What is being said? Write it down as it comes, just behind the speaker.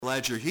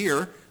Glad you're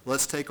here.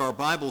 Let's take our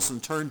Bibles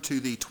and turn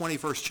to the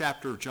 21st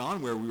chapter of John,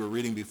 where we were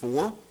reading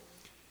before.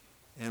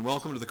 And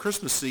welcome to the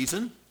Christmas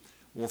season,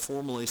 more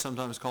formally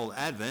sometimes called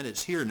Advent.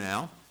 It's here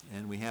now,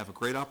 and we have a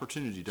great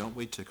opportunity, don't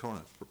we, to kind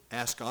of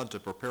ask God to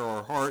prepare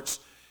our hearts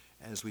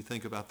as we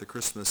think about the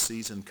Christmas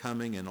season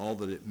coming and all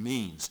that it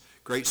means.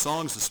 Great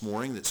songs this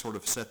morning that sort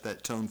of set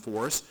that tone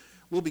for us.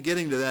 We'll be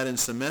getting to that in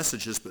some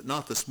messages, but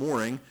not this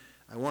morning.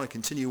 I want to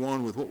continue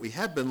on with what we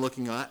have been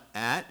looking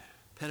at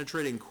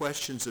penetrating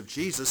questions of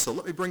Jesus. So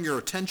let me bring your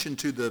attention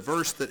to the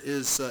verse that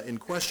is in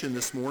question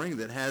this morning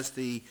that has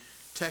the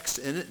text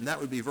in it, and that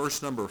would be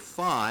verse number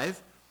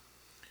 5.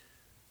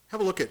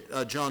 Have a look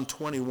at John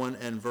 21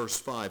 and verse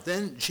 5.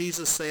 Then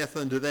Jesus saith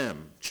unto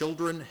them,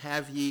 Children,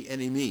 have ye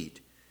any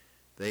meat?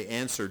 They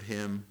answered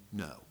him,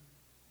 No.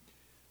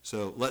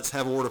 So let's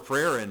have a word of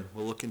prayer, and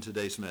we'll look in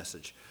today's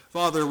message.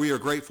 Father, we are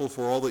grateful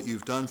for all that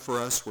you've done for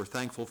us. We're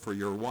thankful for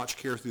your watch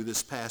care through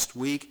this past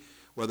week.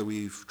 Whether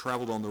we've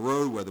traveled on the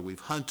road, whether we've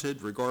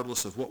hunted,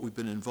 regardless of what we've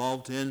been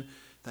involved in,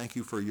 thank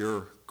you for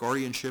your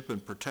guardianship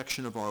and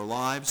protection of our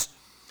lives.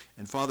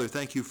 And Father,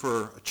 thank you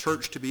for a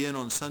church to be in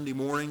on Sunday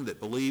morning that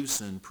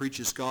believes and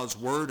preaches God's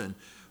word. And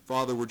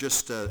Father, we're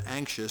just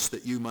anxious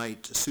that you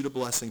might suit a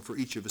blessing for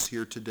each of us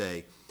here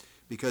today,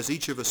 because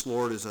each of us,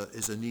 Lord,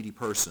 is a needy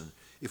person.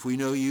 If we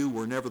know you,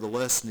 we're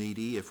nevertheless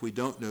needy. If we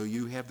don't know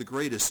you, we have the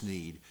greatest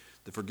need,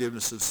 the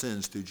forgiveness of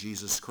sins through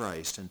Jesus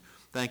Christ. And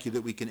thank you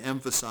that we can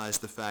emphasize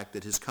the fact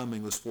that his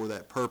coming was for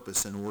that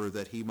purpose, in order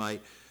that he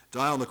might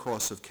die on the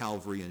cross of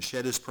Calvary and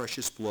shed his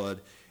precious blood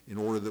in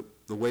order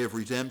that the way of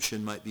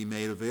redemption might be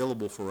made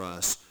available for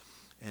us.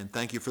 And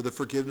thank you for the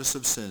forgiveness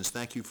of sins.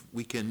 Thank you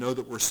we can know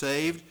that we're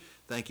saved.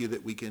 Thank you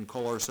that we can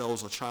call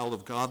ourselves a child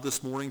of God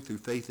this morning through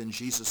faith in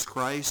Jesus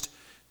Christ.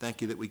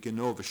 Thank you that we can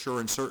know of a sure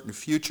and certain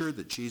future,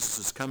 that Jesus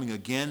is coming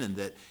again and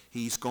that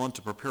he's gone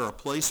to prepare a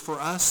place for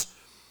us.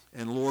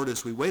 And Lord,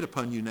 as we wait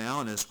upon you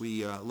now and as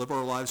we live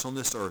our lives on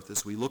this earth,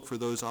 as we look for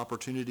those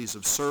opportunities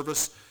of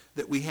service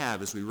that we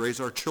have, as we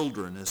raise our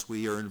children, as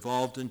we are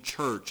involved in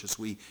church, as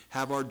we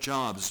have our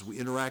jobs, as we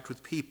interact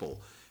with people,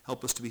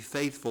 help us to be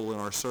faithful in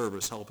our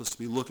service. Help us to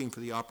be looking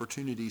for the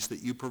opportunities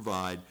that you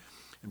provide.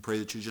 And pray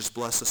that you just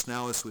bless us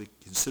now as we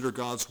consider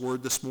God's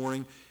word this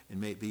morning,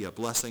 and may it be a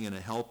blessing and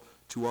a help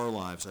to our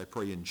lives. I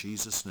pray in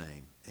Jesus'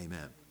 name.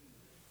 Amen.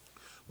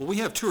 Well, we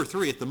have 2 or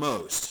 3 at the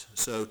most,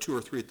 so 2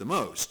 or 3 at the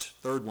most.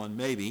 Third one,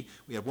 maybe.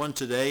 We have one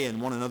today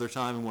and one another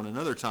time and one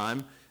another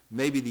time,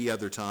 maybe the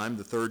other time,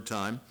 the third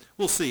time.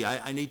 We'll see.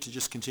 I need to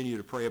just continue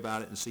to pray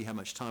about it and see how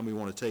much time we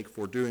want to take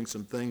for doing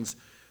some things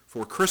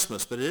for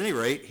Christmas. But at any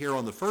rate, here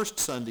on the first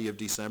Sunday of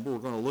December, we're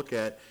going to look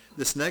at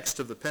this next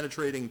of the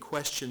penetrating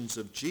questions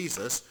of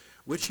Jesus,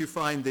 which you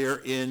find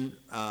there in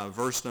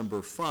verse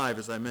number 5,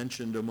 as I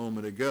mentioned a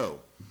moment ago.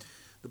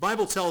 The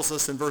Bible tells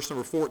us in verse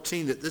number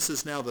 14 that this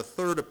is now the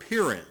third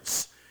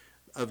appearance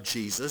of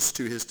Jesus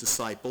to his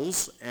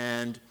disciples,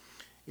 and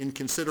in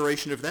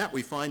consideration of that,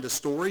 we find a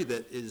story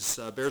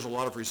that bears a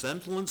lot of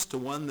resemblance to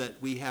one that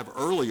we have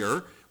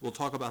earlier. We'll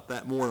talk about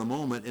that more in a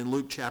moment in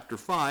Luke chapter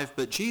 5,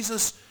 but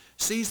Jesus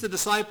sees the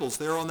disciples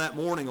there on that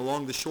morning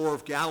along the shore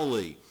of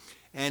Galilee,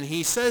 and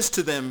he says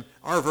to them,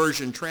 our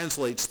version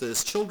translates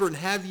this, Children,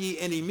 have ye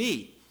any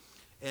meat?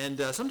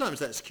 And sometimes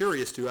that's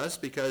curious to us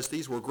because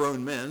these were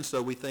grown men,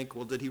 so we think,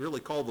 well, did he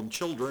really call them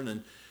children?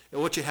 And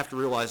what you have to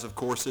realize, of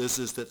course,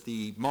 is that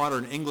the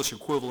modern English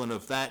equivalent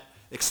of that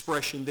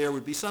expression there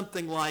would be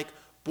something like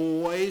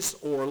boys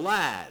or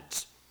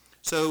lads.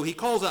 So he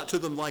calls out to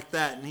them like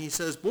that, and he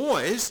says,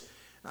 Boys,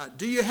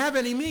 do you have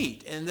any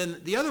meat? And then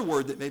the other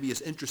word that maybe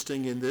is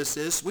interesting in this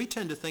is we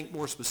tend to think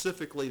more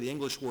specifically the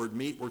English word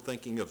meat, we're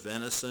thinking of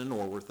venison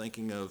or we're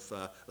thinking of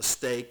a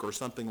steak or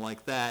something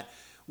like that.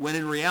 When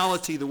in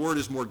reality the word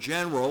is more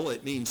general,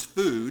 it means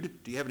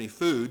food. Do you have any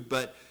food?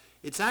 But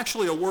it's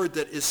actually a word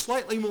that is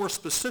slightly more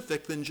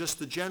specific than just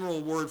the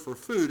general word for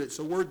food. It's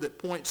a word that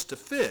points to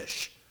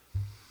fish.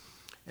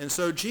 And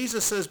so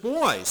Jesus says,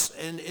 Boys,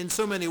 and in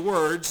so many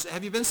words,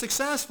 have you been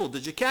successful?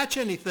 Did you catch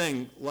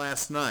anything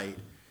last night?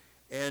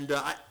 And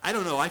I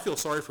don't know, I feel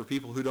sorry for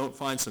people who don't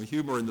find some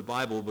humor in the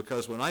Bible,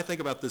 because when I think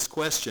about this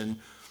question,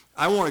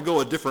 I want to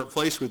go a different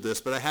place with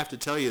this, but I have to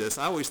tell you this.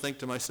 I always think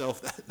to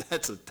myself,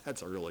 that's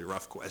a really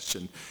rough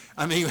question.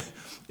 I mean,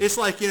 it's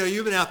like,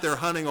 you've been out there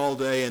hunting all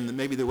day, and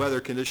maybe the weather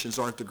conditions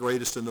aren't the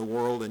greatest in the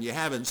world, and you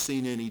haven't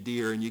seen any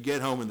deer, and you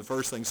get home, and the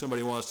first thing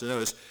somebody wants to know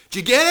is, did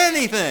you get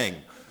anything?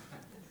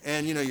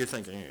 And, you're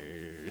thinking,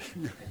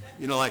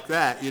 like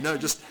that.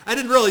 I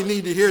didn't really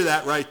need to hear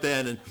that right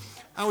then. And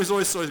I was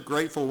always so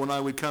grateful when I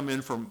would come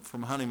in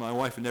from hunting. My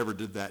wife never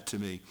did that to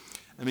me.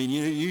 I mean,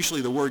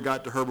 usually the word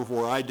got to her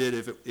before I did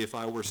if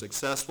I were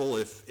successful.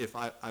 If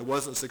I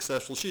wasn't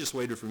successful, she just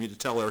waited for me to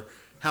tell her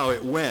how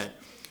it went.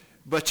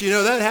 But,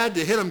 that had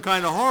to hit them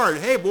kind of hard.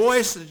 Hey,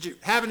 boys, did you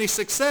have any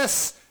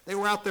success? They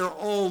were out there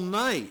all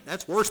night.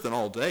 That's worse than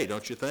all day,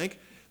 don't you think?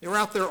 They were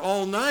out there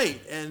all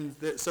night, and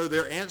so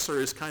their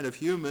answer is kind of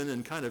human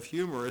and kind of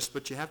humorous,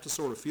 but you have to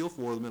sort of feel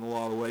for them in a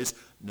lot of ways.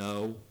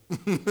 No.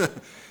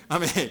 I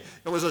mean,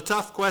 it was a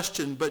tough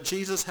question, but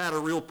Jesus had a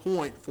real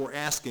point for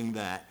asking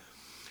that.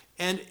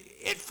 And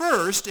at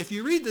first, if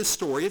you read this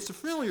story, it's a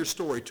familiar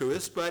story to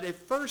us, but at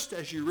first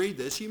as you read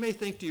this, you may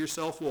think to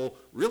yourself, well,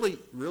 really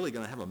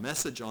going to have a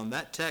message on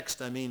that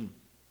text? I mean,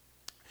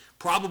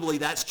 probably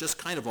that's just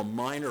kind of a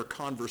minor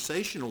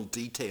conversational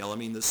detail. I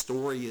mean, the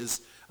story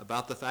is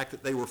about the fact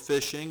that they were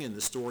fishing, and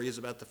the story is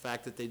about the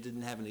fact that they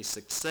didn't have any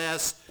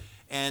success.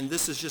 And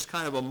this is just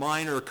kind of a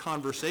minor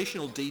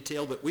conversational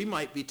detail that we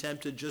might be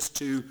tempted just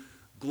to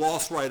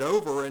gloss right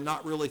over and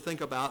not really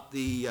think about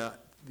the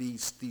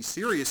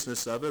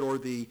seriousness of it or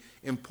the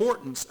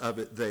importance of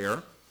it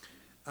there.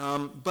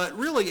 But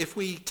really, if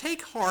we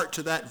take heart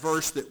to that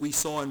verse that we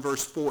saw in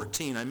verse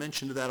 14, I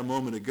mentioned that a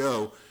moment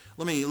ago.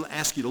 Let me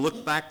ask you to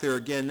look back there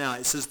again now.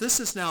 It says, "This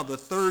is now the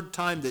third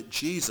time that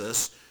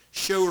Jesus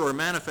showed or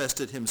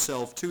manifested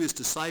himself to his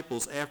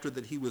disciples after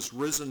that he was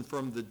risen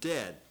from the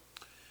dead."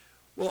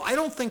 Well, I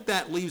don't think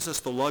that leaves us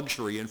the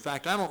luxury. In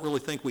fact, I don't really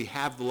think we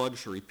have the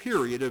luxury,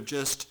 period, of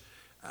just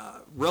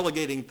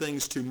relegating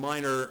things to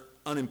minor,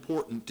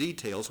 unimportant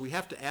details. We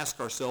have to ask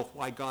ourselves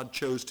why God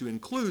chose to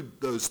include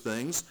those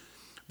things.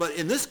 But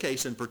in this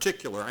case in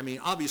particular, I mean,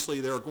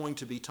 obviously there are going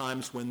to be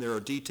times when there are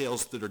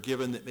details that are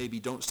given that maybe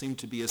don't seem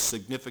to be as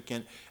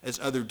significant as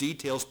other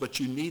details, but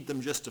you need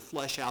them just to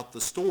flesh out the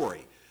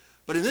story.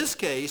 But in this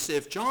case,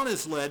 if John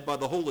is led by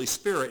the Holy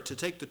Spirit to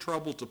take the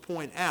trouble to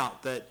point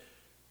out that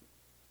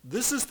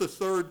this is the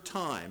third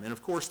time, and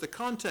of course the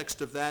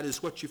context of that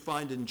is what you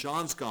find in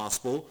John's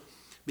Gospel,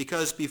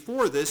 because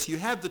before this you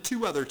have the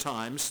two other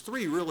times,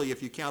 three really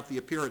if you count the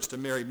appearance to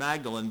Mary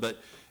Magdalene,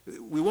 but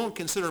we won't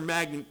consider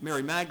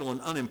Mary Magdalene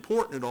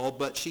unimportant at all,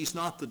 but she's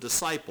not the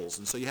disciples,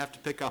 and so you have to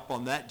pick up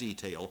on that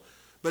detail.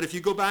 But if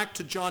you go back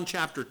to John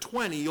chapter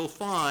 20, you'll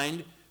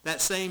find that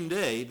same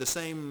day, the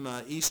same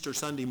Easter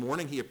Sunday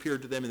morning, he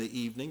appeared to them in the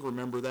evening.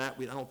 Remember that?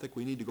 I don't think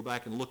we need to go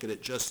back and look at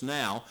it just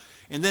now.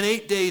 And then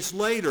 8 days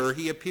later,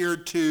 he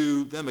appeared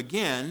to them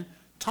again.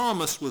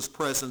 Thomas was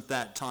present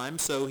that time,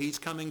 so he's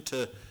coming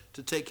to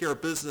take care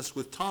of business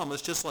with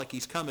Thomas, just like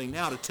he's coming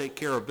now to take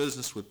care of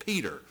business with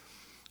Peter.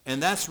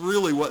 And that's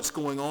really what's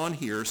going on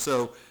here.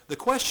 So the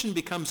question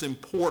becomes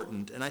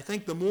important, and I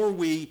think the more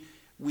we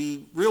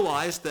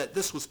realize that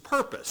this was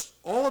purpose.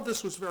 All of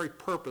this was very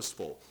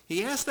purposeful.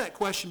 He asked that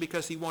question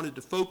because he wanted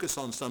to focus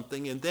on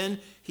something, and then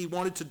he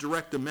wanted to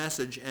direct a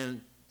message,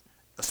 and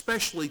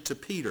especially to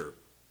Peter.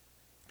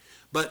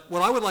 But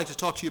what I would like to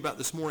talk to you about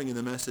this morning in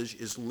the message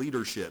is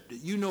leadership.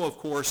 You know, of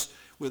course,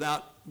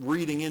 without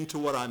reading into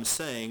what I'm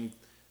saying,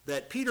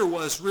 that Peter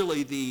was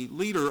really the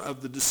leader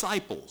of the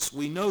disciples.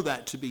 We know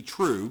that to be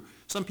true.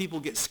 Some people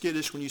get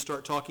skittish when you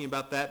start talking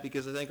about that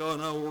because they think, oh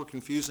no, we're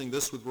confusing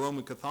this with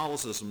Roman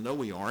Catholicism. No,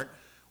 we aren't.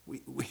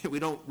 We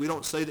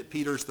don't say that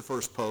Peter's the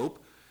first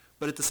pope,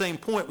 but at the same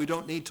point, we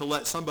don't need to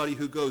let somebody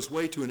who goes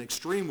way to an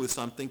extreme with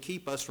something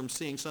keep us from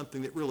seeing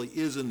something that really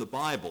is in the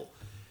Bible.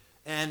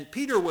 And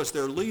Peter was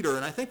their leader,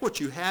 and I think what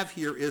you have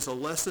here is a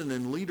lesson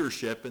in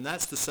leadership, and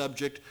that's the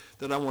subject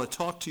that I want to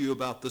talk to you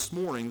about this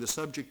morning, the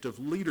subject of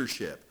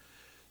leadership.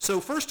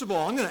 So first of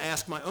all, I'm going to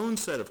ask my own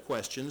set of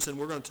questions, and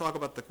we're going to talk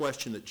about the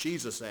question that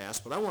Jesus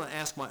asked, but I want to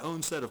ask my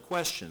own set of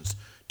questions,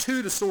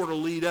 two to sort of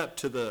lead up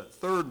to the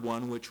third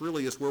one, which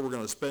really is where we're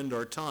going to spend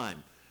our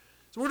time.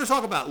 So we're going to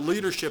talk about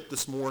leadership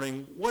this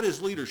morning. What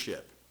is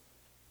leadership?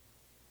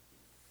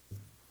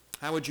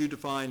 How would you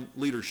define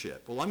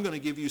leadership? Well, I'm going to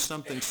give you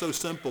something so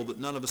simple that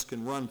none of us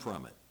can run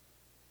from it.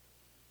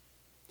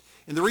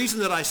 And the reason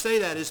that I say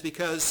that is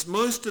because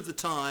most of the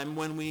time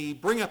when we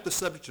bring up the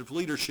subject of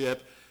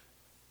leadership,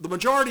 the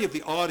majority of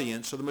the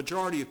audience or the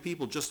majority of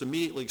people just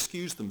immediately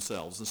excuse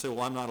themselves and say, well,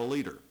 I'm not a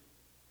leader.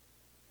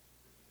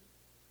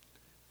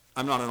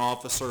 I'm not an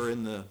officer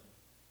in the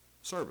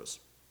service.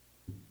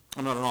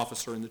 I'm not an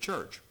officer in the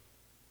church.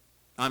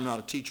 I'm not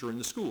a teacher in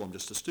the school. I'm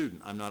just a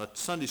student. I'm not a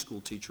Sunday school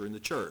teacher in the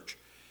church.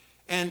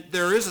 And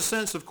there is a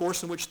sense, of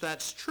course, in which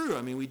that's true.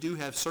 I mean, we do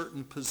have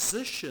certain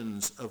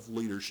positions of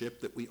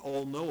leadership that we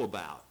all know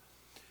about.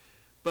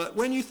 But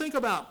when you think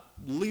about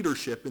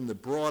leadership in the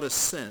broadest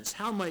sense,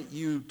 how might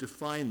you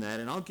define that?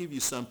 And I'll give you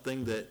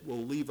something that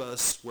will leave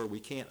us where we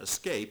can't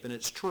escape, and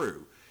it's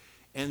true.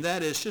 And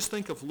that is, just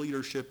think of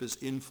leadership as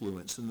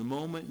influence. And the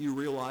moment you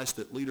realize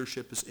that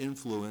leadership is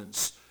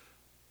influence,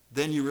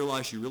 then you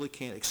realize you really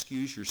can't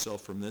excuse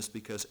yourself from this,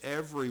 because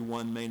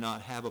everyone may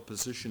not have a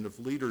position of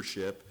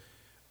leadership,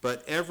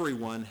 but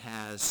everyone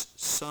has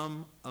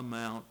some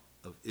amount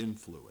of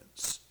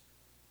influence.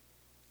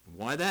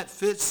 Why that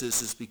fits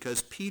is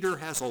because Peter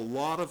has a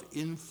lot of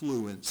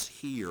influence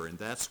here, and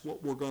that's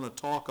what we're going to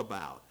talk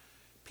about.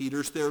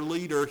 Peter's their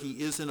leader.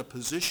 He is in a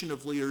position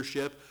of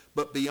leadership,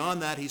 but beyond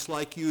that, he's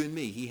like you and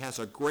me. He has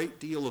a great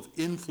deal of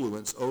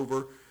influence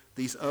over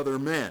these other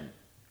men.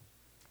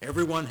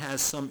 Everyone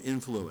has some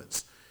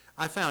influence.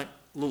 I found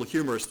a little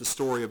humorous the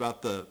story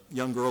about the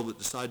young girl that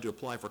decided to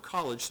apply for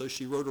college, so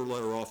she wrote her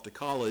letter off to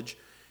college,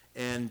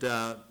 and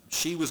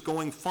she was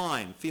going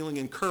fine, feeling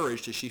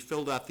encouraged as she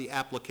filled out the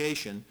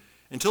application,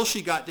 until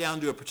she got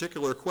down to a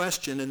particular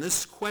question, and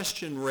this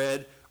question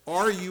read,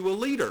 "Are you a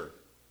leader?"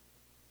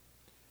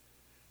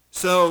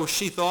 So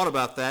she thought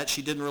about that.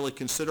 She didn't really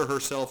consider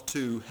herself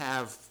to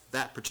have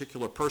that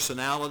particular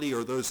personality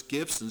or those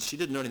gifts, and she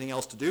didn't know anything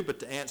else to do but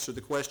to answer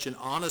the question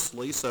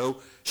honestly,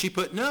 so she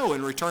put no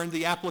and returned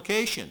the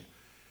application.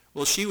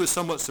 Well, she was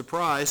somewhat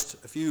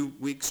surprised a few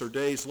weeks or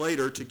days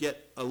later to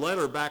get a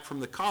letter back from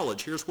the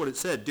college. Here's what it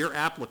said. Dear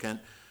applicant,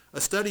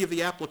 a study of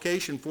the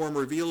application form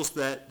reveals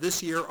that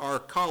this year our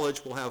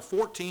college will have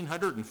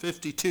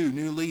 1,452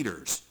 new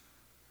leaders.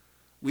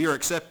 We are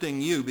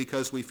accepting you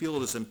because we feel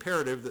it is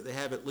imperative that they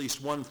have at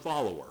least one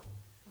follower.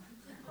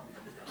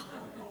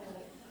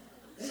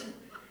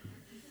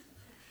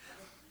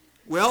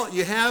 Well,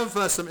 you have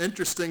some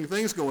interesting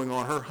things going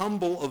on. Her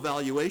humble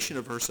evaluation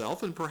of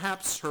herself, and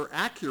perhaps her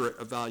accurate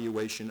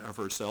evaluation of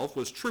herself,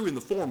 was true in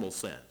the formal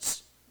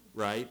sense,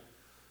 right?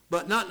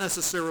 But not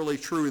necessarily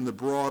true in the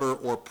broader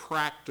or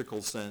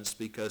practical sense,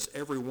 because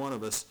every one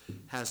of us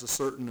has a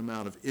certain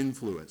amount of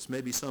influence,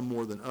 maybe some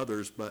more than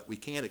others, but we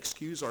can't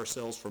excuse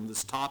ourselves from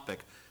this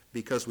topic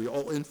because we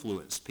all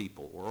influence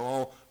people. We're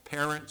all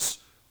parents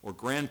or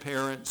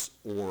grandparents,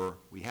 or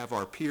we have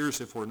our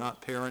peers. If we're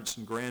not parents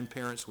and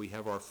grandparents, we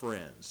have our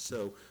friends.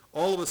 So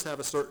all of us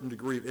have a certain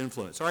degree of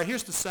influence. All right,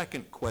 here's the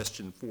second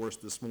question for us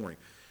this morning.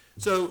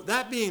 So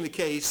that being the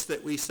case,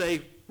 that we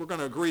say we're going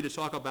to agree to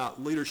talk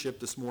about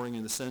leadership this morning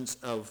in the sense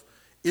of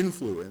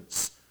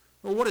influence.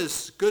 Well, what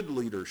is good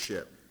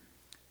leadership?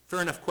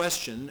 Fair enough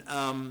question.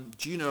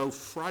 Do you know,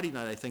 Friday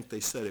night I think they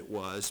said it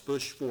was,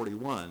 Bush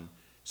 41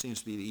 seems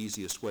to be the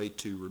easiest way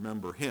to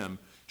remember him,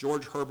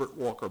 George Herbert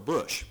Walker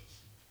Bush.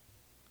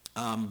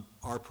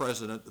 Our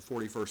president, the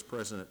 41st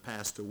president,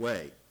 passed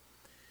away.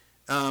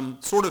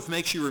 Sort of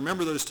makes you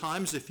remember those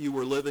times if you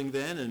were living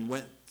then and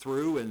went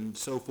through and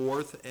so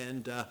forth.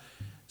 And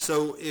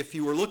so if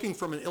you were looking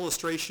from an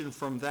illustration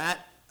from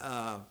that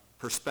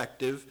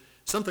perspective,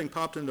 something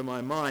popped into my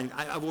mind.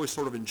 I've always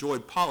sort of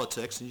enjoyed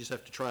politics, and you just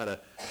have to try to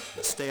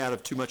stay out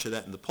of too much of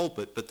that in the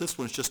pulpit. But this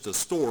one's just a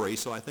story,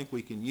 so I think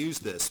we can use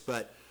this.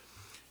 But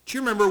do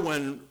you remember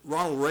when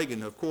Ronald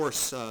Reagan, of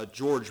course,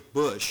 George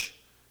Bush,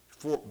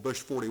 Bush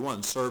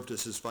 41, served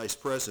as his vice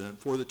president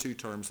for the two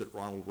terms that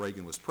Ronald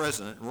Reagan was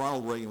president, and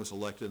Ronald Reagan was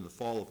elected in the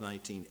fall of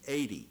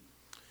 1980.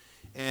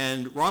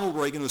 And Ronald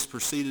Reagan was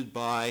preceded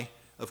by,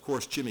 of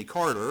course, Jimmy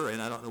Carter,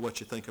 and I don't know what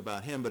you think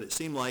about him, but it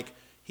seemed like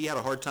he had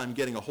a hard time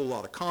getting a whole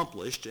lot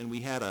accomplished, and we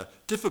had a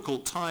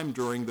difficult time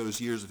during those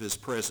years of his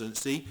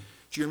presidency.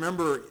 Do you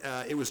remember,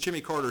 it was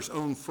Jimmy Carter's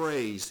own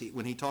phrase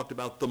when he talked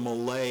about the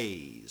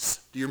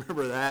malaise. Do you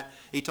remember that?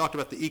 He talked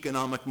about the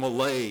economic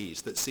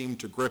malaise that seemed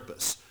to grip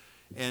us.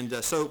 And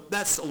so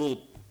that's a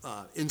little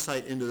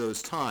insight into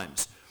those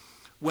times.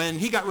 When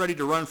he got ready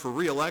to run for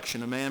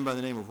re-election, a man by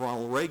the name of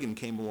Ronald Reagan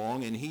came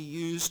along, and he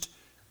used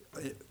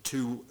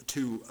to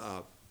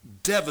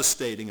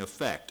devastating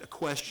effect a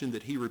question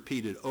that he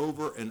repeated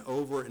over and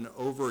over and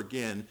over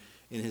again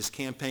in his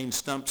campaign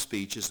stump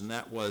speeches, and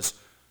that was,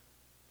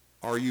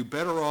 are you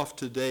better off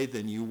today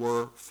than you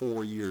were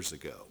 4 years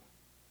ago?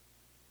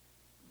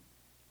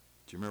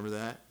 Do you remember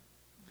that?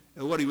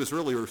 And what he was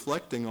really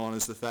reflecting on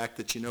is the fact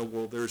that,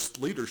 well, there's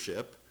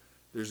leadership,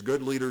 there's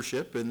good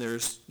leadership, and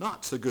there's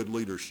not so good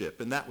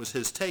leadership. And that was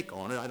his take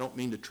on it. I don't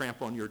mean to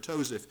tramp on your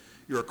toes if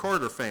you're a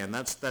Carter fan.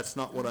 That's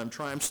not what I'm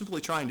trying. I'm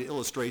simply trying to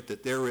illustrate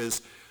that there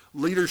is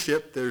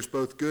leadership. There's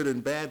both good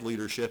and bad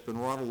leadership, and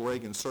Ronald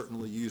Reagan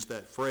certainly used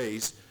that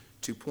phrase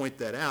to point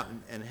that out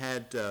and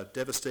had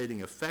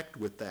devastating effect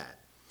with that.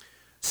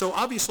 So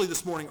obviously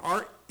this morning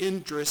our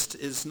interest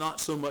is not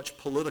so much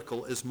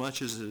political as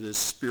much as it is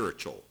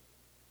spiritual.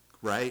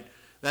 Right?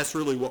 That's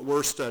really what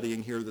we're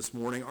studying here this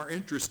morning. Our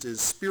interest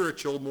is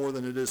spiritual more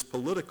than it is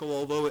political,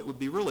 although it would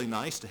be really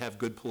nice to have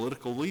good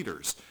political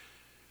leaders.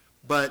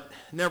 But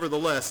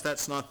nevertheless,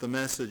 that's not the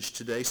message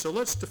today. So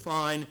let's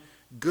define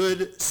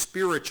good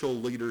spiritual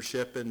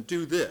leadership and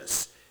do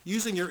this,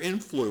 using your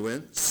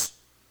influence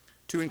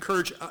to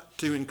encourage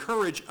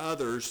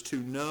others to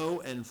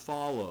know and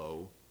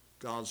follow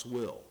God's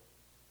will.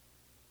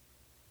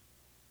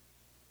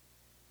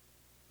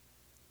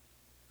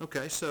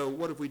 Okay, so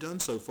what have we done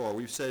so far?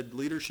 We've said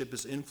leadership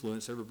is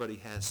influence. Everybody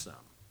has some.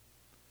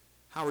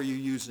 How are you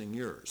using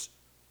yours?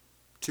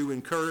 To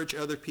encourage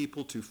other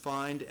people to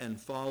find and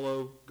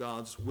follow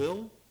God's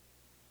will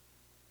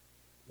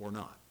or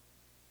not?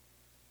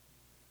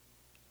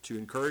 To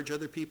encourage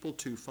other people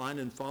to find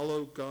and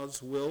follow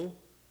God's will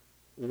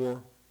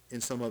or in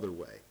some other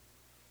way?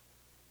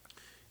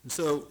 And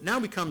so now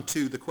we come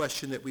to the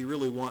question that we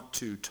really want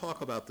to talk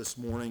about this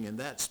morning, and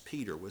that's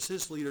Peter. Was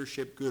his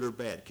leadership good or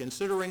bad?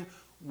 Considering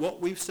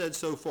what we've said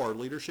so far,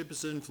 leadership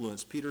is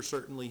influence. Peter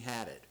certainly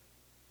had it.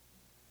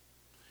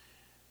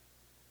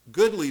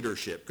 Good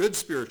leadership, good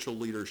spiritual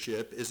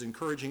leadership, is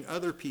encouraging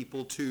other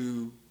people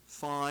to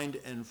find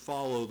and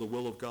follow the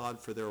will of God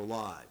for their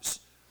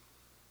lives.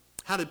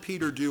 How did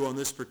Peter do on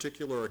this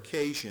particular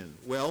occasion?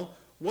 Well,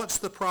 what's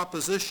the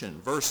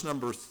proposition? Verse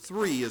number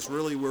 3 is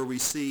really where we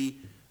see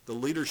the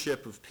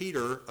leadership of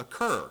Peter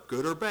occur,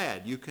 good or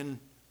bad. You can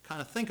kind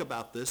of think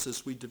about this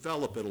as we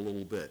develop it a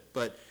little bit.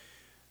 But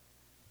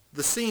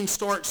the scene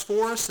starts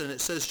for us, and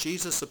it says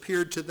Jesus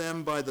appeared to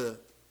them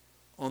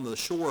on the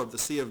shore of the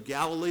Sea of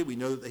Galilee. We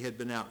know that they had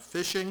been out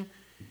fishing.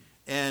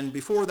 And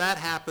before that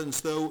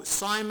happens, though,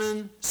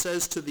 Simon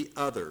says to the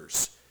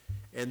others,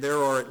 and there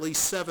are at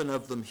least 7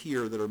 of them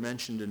here that are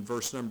mentioned in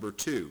verse number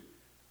 2,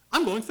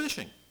 I'm going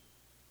fishing.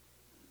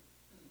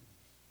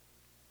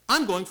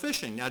 I'm going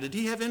fishing. Now, did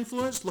he have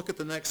influence? Look at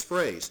the next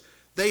phrase.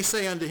 They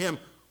say unto him,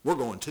 we're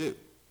going too.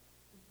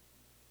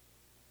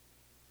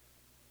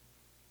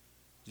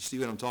 You see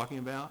what I'm talking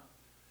about?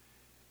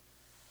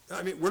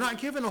 I mean, we're not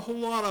given a whole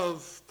lot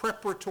of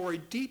preparatory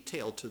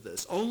detail to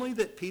this, only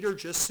that Peter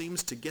just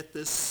seems to get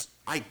this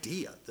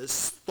idea,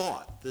 this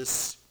thought,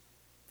 this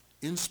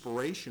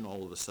inspiration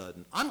all of a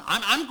sudden.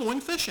 I'm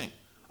going fishing.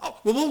 Oh,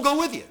 well, we'll go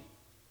with you.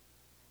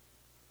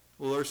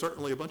 Well, there's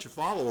certainly a bunch of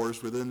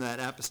followers within that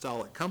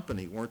apostolic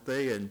company, weren't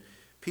they? And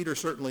Peter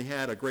certainly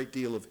had a great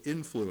deal of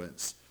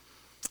influence.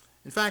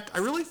 In fact, I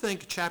really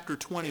think chapter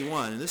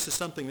 21, and this is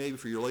something maybe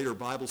for your later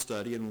Bible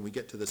study, and when we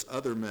get to this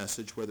other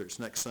message, whether it's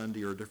next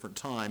Sunday or a different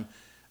time,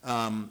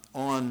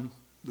 on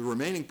the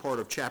remaining part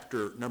of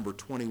chapter number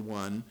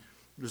 21,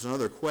 there's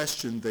another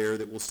question there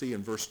that we'll see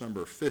in verse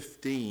number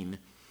 15.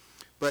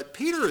 But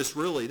Peter is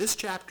really, this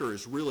chapter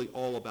is really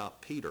all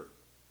about Peter.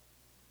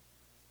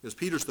 Because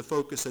Peter's the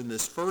focus in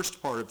this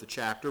first part of the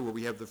chapter where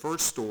we have the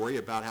first story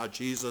about how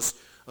Jesus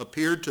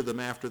appeared to them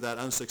after that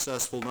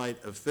unsuccessful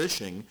night of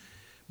fishing.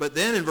 But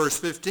then in verse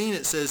 15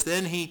 it says,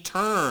 then he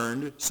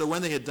turned, so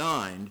when they had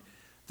dined,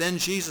 then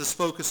Jesus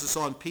focuses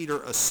on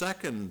Peter a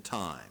second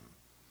time.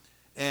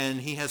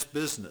 And he has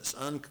business,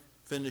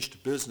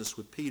 unfinished business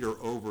with Peter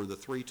over the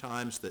 3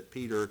 times that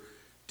Peter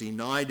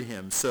denied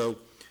him. So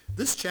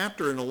this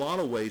chapter in a lot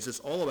of ways is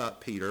all about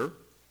Peter.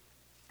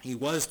 He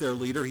was their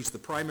leader. He's the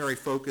primary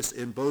focus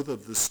in both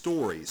of the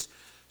stories.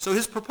 So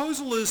his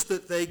proposal is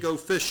that they go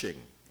fishing,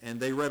 and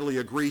they readily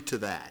agree to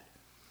that.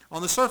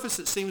 On the surface,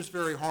 it seems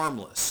very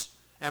harmless.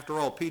 After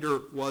all, Peter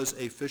was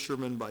a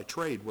fisherman by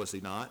trade, was he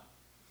not?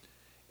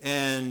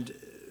 And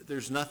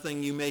there's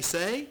nothing you may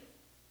say.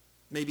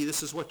 Maybe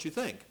this is what you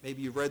think.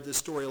 Maybe you've read this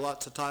story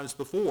lots of times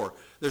before.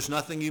 There's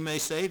nothing you may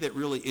say that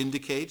really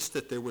indicates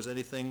that there was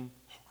anything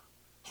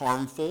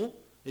harmful.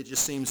 It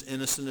just seems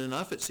innocent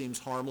enough. It seems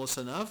harmless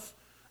enough.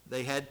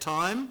 They had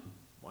time.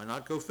 Why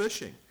not go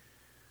fishing?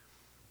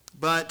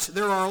 But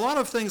there are a lot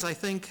of things, I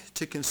think,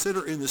 to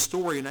consider in the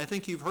story, and I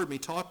think you've heard me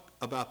talk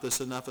about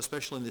this enough,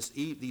 especially in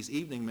these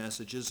evening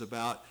messages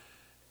about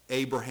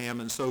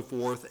Abraham and so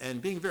forth,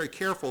 and being very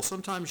careful.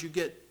 Sometimes you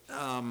get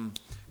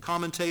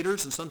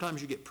commentators and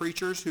sometimes you get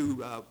preachers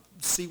who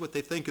see what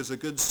they think is a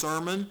good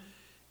sermon,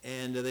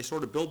 and they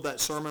sort of build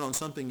that sermon on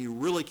something you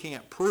really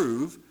can't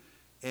prove.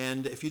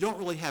 And if you don't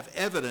really have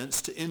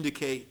evidence to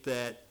indicate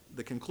that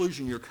the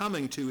conclusion you're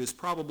coming to is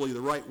probably the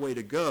right way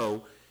to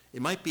go,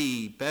 it might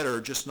be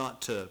better just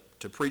not to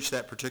preach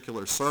that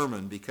particular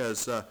sermon,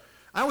 because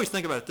I always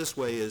think about it this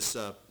way as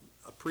a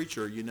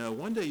preacher. You know,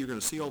 one day you're going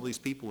to see all these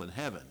people in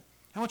heaven.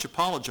 How much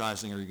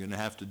apologizing are you going to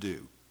have to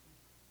do?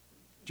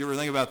 Do you ever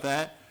think about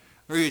that?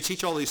 Or you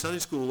teach all these Sunday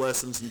school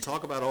lessons and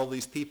talk about all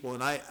these people,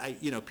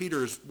 and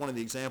Peter is one of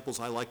the examples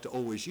I like to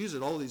always use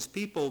it. All these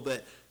people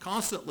that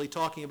constantly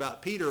talking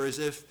about Peter as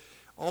if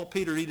all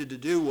Peter needed to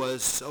do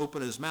was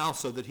open his mouth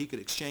so that he could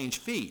exchange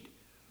feet.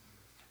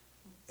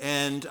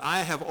 And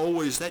I have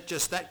always,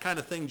 that kind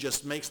of thing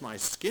just makes my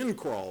skin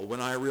crawl when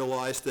I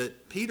realize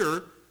that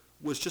Peter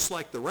was just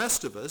like the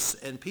rest of us,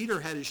 and Peter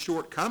had his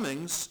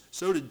shortcomings,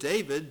 so did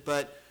David,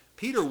 but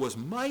Peter was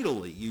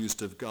mightily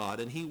used of God,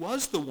 and he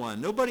was the one.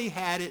 Nobody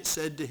had it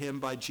said to him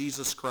by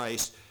Jesus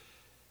Christ,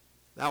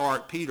 thou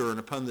art Peter, and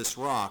upon this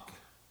rock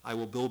I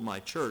will build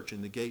my church,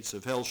 and the gates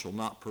of hell shall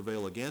not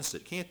prevail against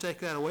it. Can't take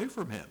that away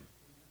from him.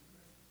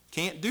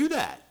 Can't do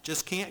that.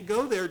 Just can't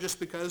go there just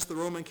because the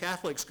Roman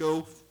Catholics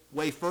go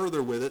way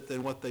further with it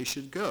than what they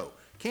should go.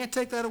 Can't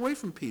take that away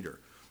from Peter.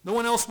 No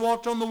one else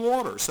walked on the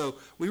water. So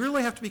we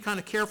really have to be kind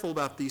of careful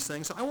about these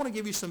things. So I want to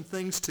give you some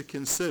things to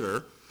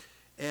consider.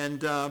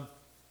 And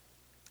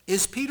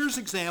is Peter's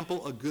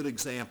example a good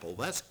example?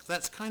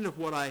 That's kind of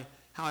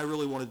how I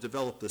really want to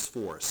develop this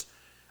for us.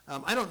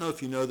 I don't know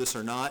if you know this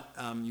or not.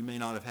 You may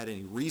not have had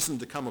any reason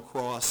to come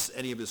across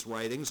any of his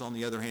writings. On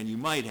the other hand, you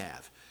might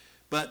have.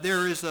 But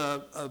there is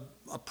a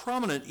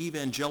prominent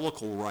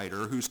evangelical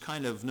writer who's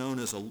kind of known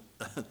as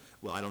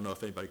well, I don't know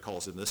if anybody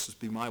calls him this. This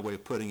would be my way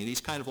of putting it. He's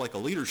kind of like a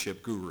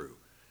leadership guru.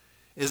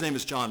 His name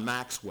is John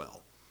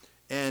Maxwell.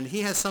 And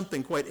he has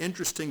something quite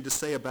interesting to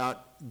say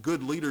about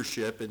good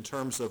leadership in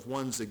terms of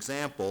one's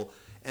example.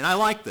 And I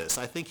like this.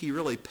 I think he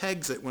really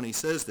pegs it when he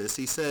says this.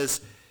 He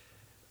says,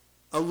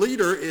 a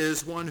leader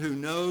is one who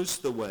knows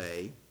the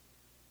way,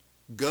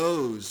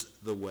 goes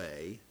the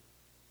way,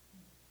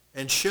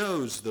 and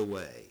shows the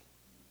way.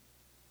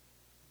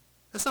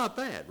 That's not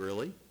bad,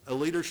 really.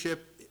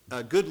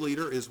 A good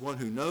leader is one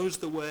who knows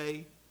the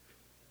way,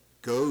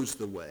 goes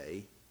the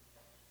way,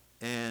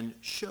 and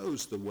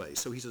shows the way.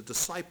 So he's a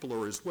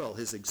discipler as well.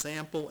 His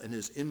example and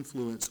his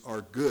influence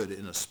are good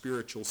in a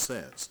spiritual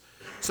sense.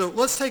 So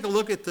let's take a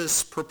look at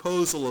this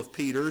proposal of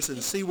Peter's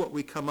and see what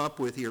we come up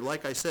with here.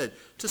 Like I said,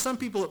 to some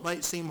people it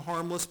might seem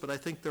harmless, but I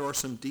think there are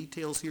some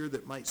details here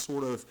that might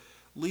sort of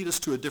lead us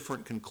to a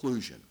different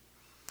conclusion.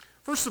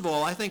 First of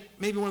all, I think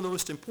maybe one of the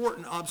most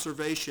important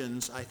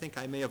observations, I think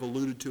I may have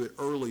alluded to it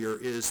earlier,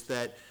 is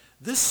that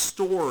this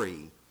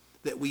story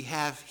that we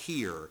have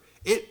here,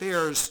 it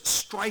bears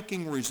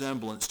striking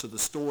resemblance to the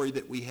story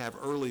that we have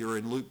earlier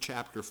in Luke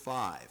chapter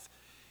 5.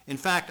 In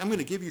fact, I'm going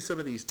to give you some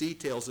of these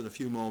details in a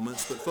few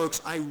moments, but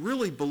folks, I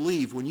really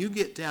believe when you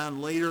get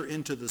down later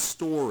into the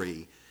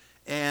story,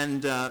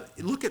 and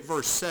look at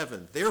verse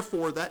 7,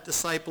 therefore that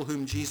disciple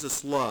whom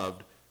Jesus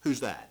loved,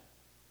 who's that?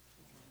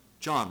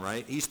 John,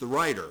 right? He's the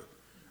writer.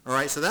 All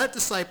right, so that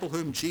disciple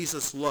whom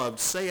Jesus loved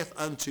saith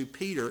unto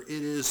Peter, it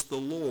is the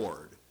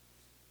Lord.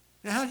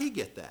 Now, how did he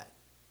get that?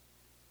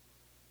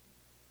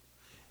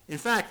 In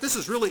fact, this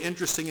is really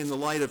interesting in the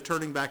light of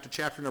turning back to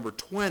chapter number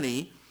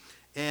 20,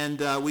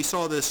 and we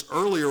saw this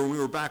earlier when we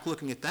were back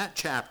looking at that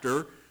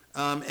chapter,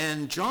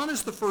 and John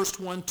is the first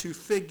one to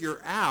figure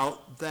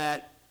out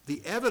that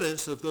the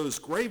evidence of those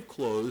grave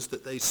clothes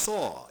that they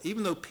saw,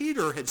 even though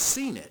Peter had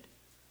seen it,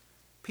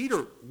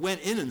 Peter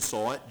went in and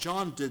saw it,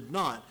 John did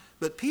not,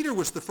 but Peter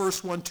was the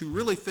first one to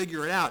really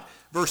figure it out.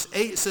 Verse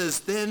 8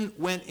 says, then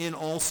went in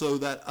also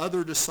that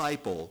other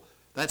disciple,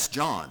 that's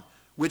John,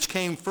 which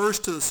came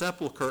first to the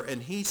sepulchre,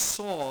 and he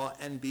saw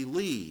and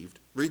believed.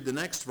 Read the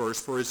next verse,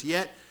 for as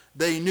yet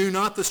they knew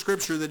not the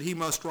scripture that he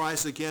must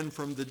rise again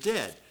from the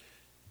dead.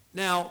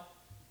 Now,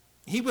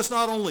 he was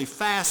not only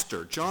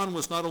faster, John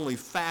was not only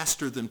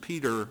faster than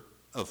Peter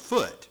of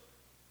foot,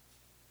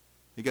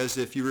 because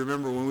if you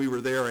remember when we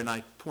were there, and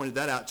I pointed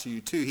that out to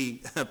you too,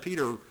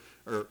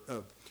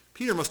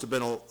 Peter must have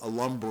been a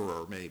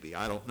lumberer maybe,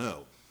 I don't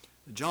know.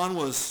 John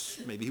was,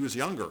 maybe he was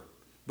younger,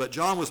 but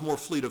John was more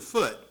fleet of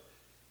foot.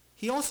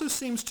 He also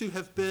seems to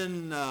have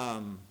been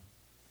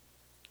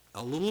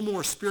a little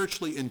more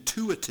spiritually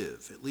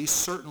intuitive, at least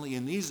certainly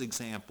in these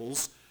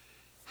examples.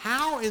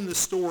 How in the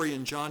story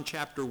in John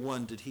chapter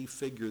 1 did he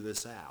figure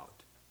this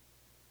out?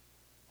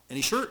 And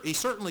he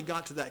certainly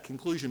got to that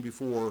conclusion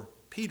before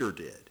Peter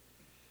did.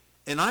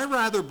 And I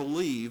rather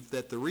believe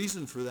that the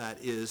reason for that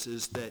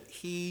is that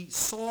he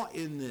saw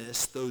in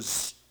this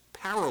those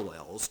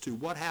parallels to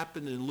what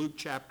happened in Luke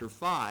chapter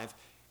 5,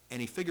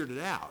 and he figured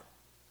it out.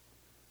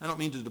 I don't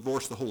mean to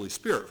divorce the Holy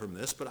Spirit from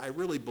this, but I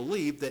really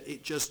believe that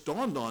it just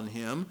dawned on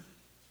him,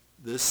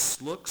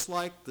 this looks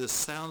like, this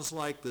sounds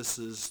like, this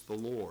is the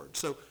Lord.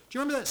 So do you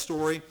remember that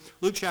story?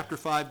 Luke chapter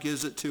 5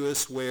 gives it to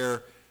us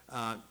where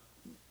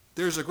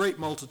there's a great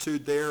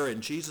multitude there,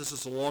 and Jesus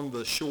is along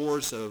the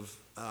shores of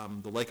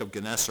the lake of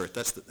Gennesaret.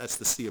 That's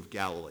the Sea of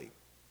Galilee.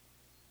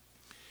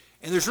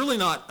 And there's really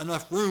not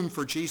enough room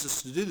for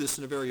Jesus to do this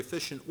in a very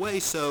efficient way,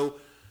 so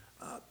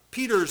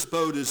Peter's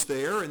boat is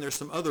there, and there's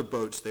some other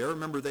boats there.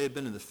 Remember, they had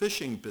been in the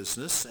fishing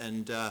business,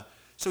 and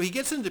so he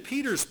gets into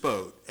Peter's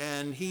boat,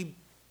 and he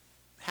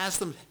has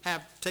them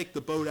take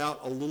the boat out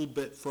a little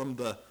bit from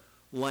the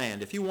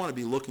land. If you want to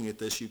be looking at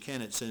this, you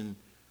can. It's in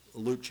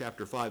Luke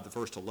chapter 5, the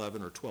first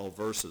 11 or 12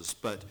 verses.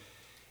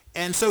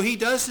 And so he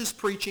does his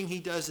preaching, he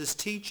does his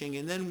teaching,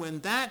 and then when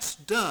that's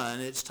done,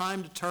 it's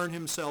time to turn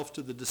himself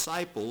to the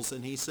disciples,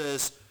 and he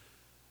says,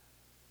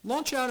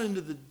 launch out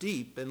into the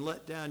deep and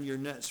let down your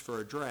nets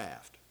for a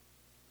draft.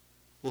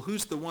 Well,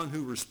 who's the one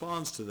who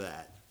responds to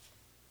that?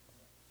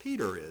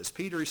 Peter is.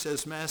 Peter, he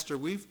says, Master,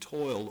 we've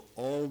toiled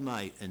all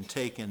night and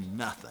taken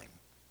nothing.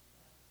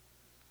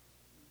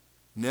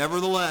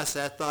 Nevertheless,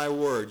 at thy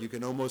word, you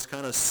can almost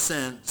kind of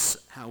sense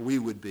how we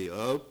would be.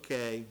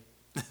 Okay,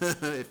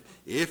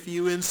 if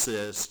you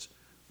insist,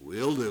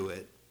 we'll do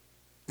it.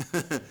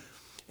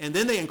 And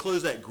then they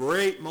enclosed that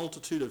great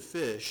multitude of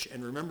fish,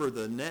 and remember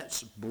the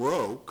nets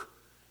broke,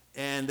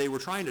 and they were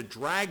trying to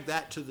drag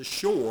that to the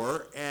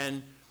shore,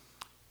 and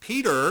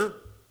Peter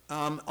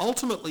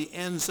ultimately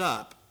ends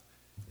up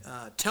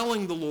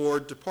telling the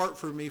Lord, depart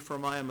from me, for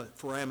I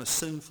am a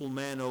sinful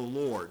man, O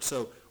Lord.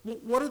 So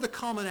what are the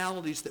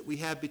commonalities that we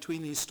have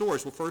between these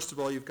stories? Well, first of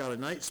all, you've got a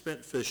night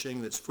spent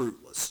fishing that's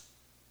fruitless.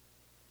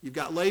 You've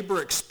got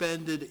labor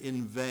expended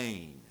in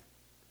vain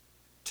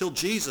till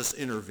Jesus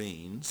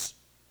intervenes.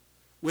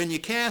 When you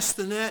cast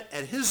the net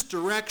at his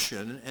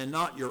direction and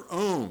not your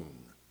own,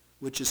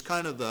 which is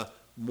kind of the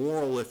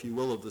moral, if you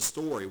will, of the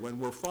story. When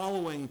we're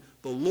following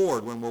the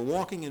Lord, when we're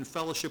walking in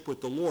fellowship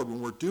with the Lord,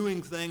 when we're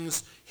doing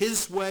things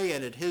his way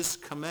and at his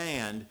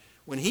command,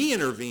 when he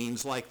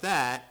intervenes like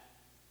that,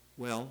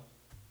 well,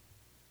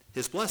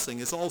 his blessing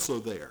is also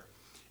there.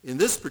 In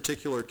this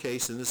particular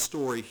case, in this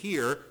story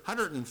here,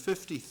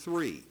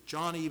 153.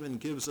 John even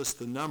gives us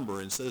the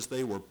number and says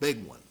they were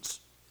big ones.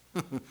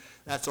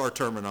 That's our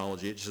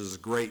terminology. It says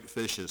great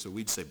fishes, so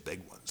we'd say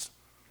big ones.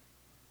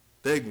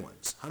 Big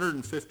ones,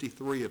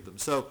 153 of them.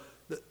 So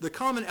the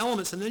common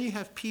elements, and then you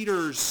have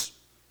Peter's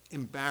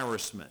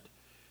embarrassment.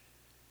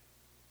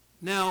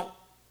 Now,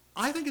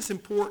 I think it's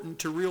important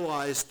to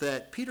realize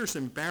that Peter's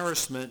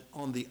embarrassment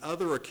on the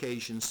other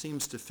occasion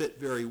seems to fit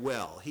very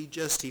well. He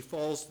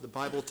falls, the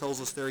Bible tells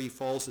us there, he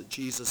falls at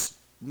Jesus'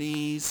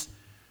 knees,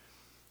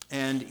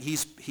 and I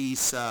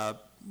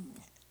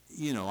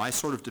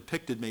sort of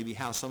depicted maybe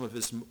how some of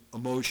his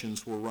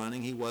emotions were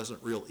running. He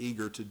wasn't real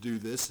eager to do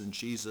this, and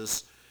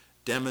Jesus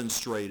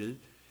demonstrated.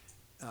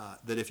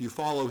 that if you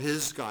follow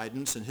his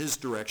guidance and his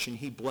direction,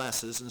 he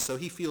blesses. And so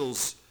he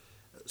feels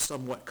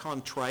somewhat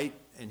contrite,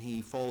 and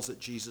he falls at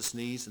Jesus'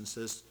 knees and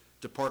says,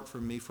 "Depart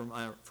from me, for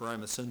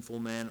I'm a sinful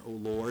man, O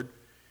Lord."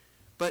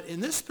 But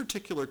in this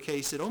particular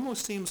case, it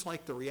almost seems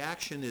like the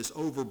reaction is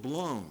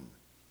overblown.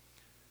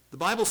 The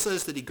Bible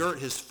says that he girt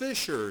his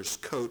fisher's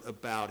coat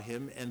about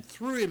him and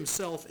threw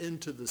himself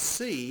into the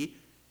sea,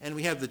 and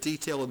we have the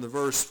detail in the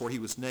verse, for he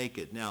was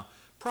naked. Now,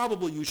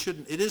 probably you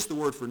shouldn't, it is the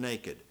word for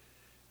naked,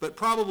 but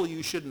probably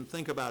you shouldn't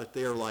think about it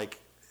there like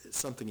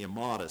something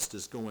immodest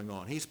is going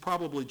on. He's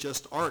probably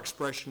just, our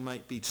expression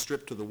might be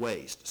stripped to the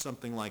waist,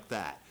 something like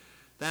that.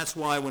 That's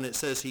why when it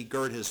says he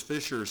girt his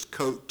fisher's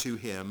coat to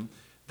him,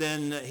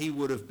 then he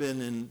would have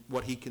been in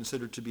what he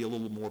considered to be a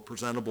little more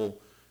presentable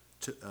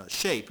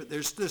shape.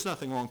 There's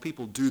nothing wrong.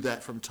 People do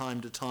that from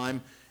time to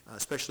time,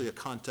 especially a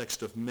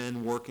context of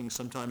men working.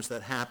 Sometimes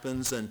that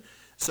happens. And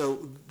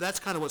so that's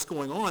kind of what's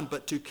going on.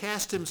 But to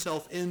cast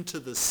himself into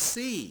the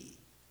sea,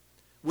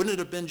 wouldn't it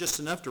have been just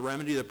enough to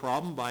remedy the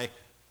problem by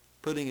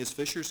putting his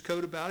fisher's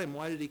coat about him?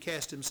 Why did he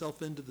cast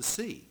himself into the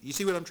sea? You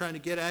see what I'm trying to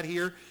get at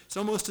here? It's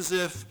almost as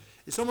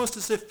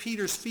if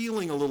Peter's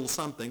feeling a little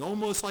something,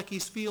 almost like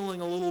he's feeling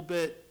a little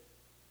bit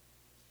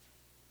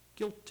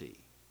guilty.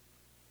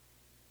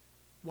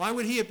 Why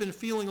would he have been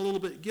feeling a little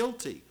bit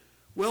guilty?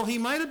 Well, he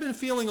might have been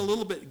feeling a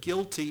little bit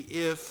guilty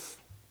if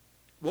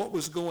what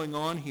was going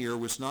on here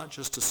was not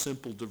just a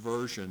simple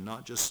diversion,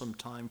 not just some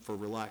time for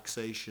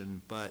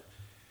relaxation, but,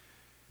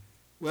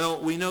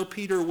 well, we know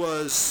Peter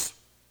was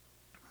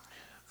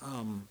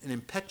an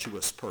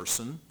impetuous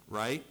person,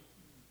 right?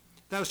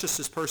 That was just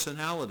his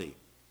personality.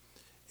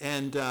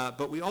 And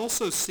but we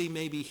also see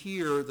maybe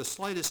here the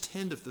slightest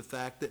hint of the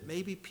fact that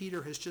maybe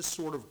Peter has just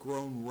sort of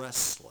grown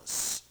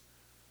restless.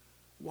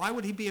 Why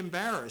would he be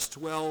embarrassed?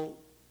 Well,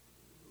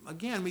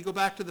 again, we go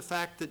back to the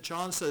fact that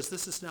John says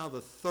this is now the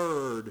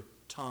third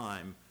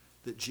time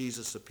that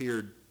Jesus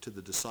appeared to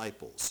the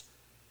disciples.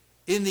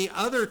 In the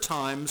other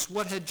times,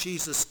 what had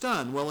Jesus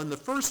done? Well, in the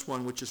first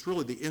one, which is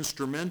really the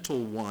instrumental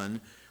one,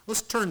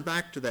 let's turn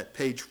back to that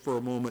page for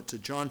a moment to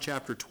John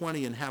chapter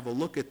 20 and have a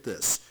look at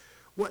this.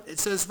 What it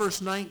says, verse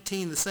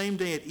 19, the same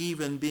day at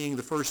even, being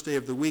the first day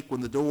of the week,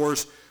 when the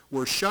doors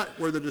were shut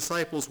where the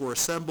disciples were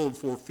assembled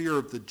for fear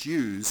of the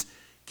Jews,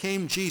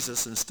 came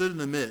Jesus and stood in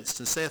the midst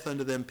and saith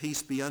unto them,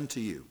 Peace be unto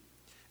you.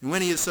 And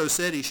when he had so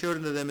said, he showed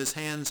unto them his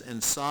hands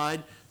and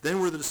side. Then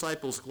were the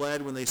disciples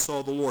glad when they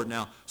saw the Lord.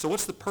 Now, so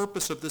what's the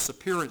purpose of this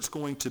appearance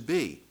going to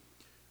be?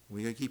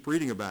 We're going to keep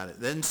reading about it.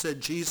 Then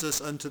said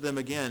Jesus unto them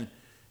again,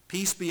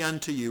 Peace be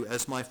unto you.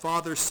 As my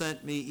Father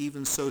sent me,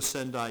 even so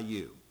send I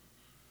you.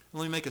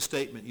 Let me make a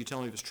statement. You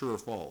tell me if it's true or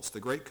false. The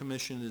Great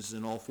Commission is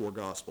in all four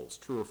Gospels.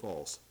 True or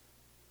false?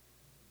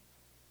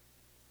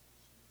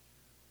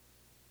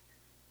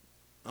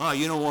 Oh,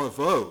 you don't want to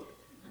vote.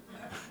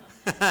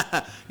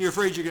 You're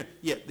afraid you're going to...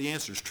 Yeah, the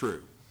answer is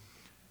true.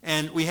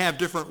 And we have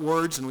different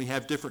words and we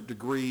have different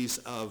degrees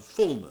of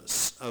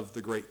fullness of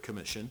the Great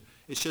Commission.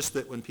 It's just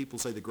that when people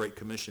say the Great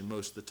Commission,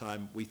 most of the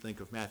time we think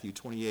of Matthew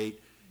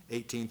 28,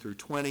 18 through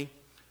 20.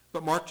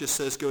 But Mark just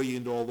says, go ye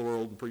into all the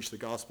world and preach the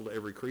gospel to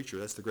every creature.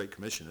 That's the Great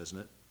Commission, isn't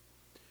it?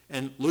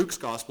 And Luke's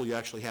gospel, you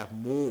actually have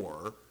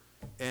more.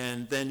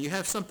 And then you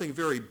have something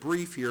very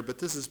brief here, but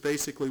this is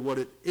basically what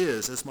it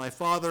is. As my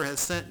Father has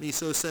sent me,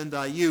 so send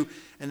I you.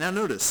 And now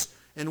notice,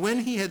 and when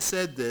he had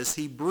said this,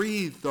 he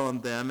breathed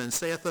on them and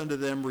saith unto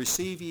them,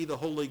 Receive ye the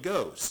Holy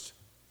Ghost.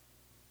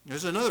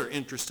 There's another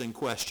interesting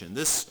question.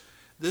 This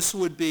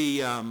would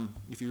be,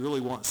 if you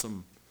really want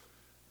some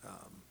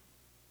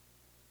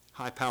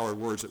high-powered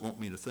words that won't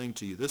mean a thing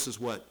to you, this is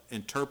what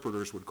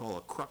interpreters would call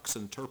a crux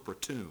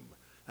interpretum.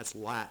 That's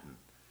Latin.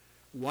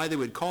 Why they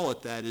would call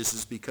it that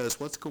is because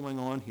what's going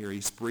on here?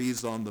 He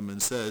breathes on them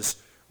and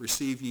says,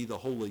 Receive ye the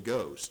Holy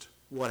Ghost.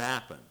 What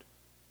happened?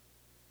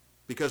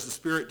 Because the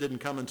Spirit didn't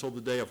come until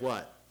the day of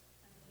what?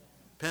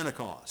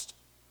 Pentecost.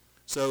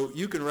 So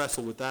you can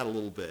wrestle with that a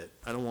little bit.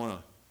 I don't want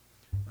to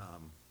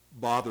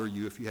bother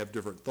you if you have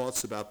different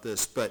thoughts about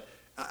this, but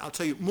I'll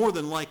tell you, more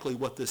than likely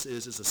what this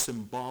is a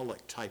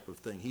symbolic type of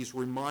thing. He's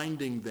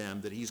reminding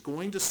them that he's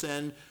going to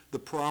send the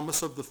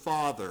promise of the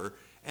Father,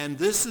 and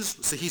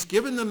so he's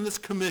given them this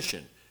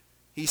commission.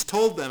 He's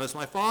told them, as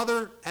my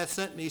Father hath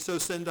sent me, so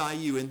send I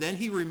you. And then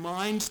he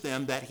reminds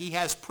them that he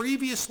has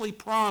previously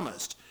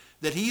promised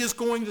that he is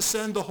going to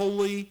send the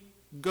Holy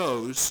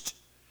Ghost.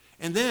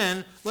 And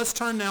then let's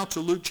turn now to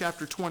Luke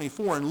chapter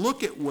 24 and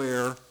look at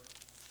where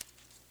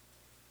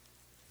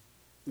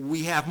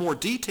we have more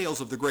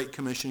details of the Great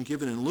Commission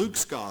given in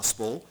Luke's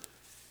gospel.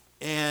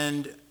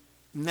 And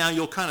now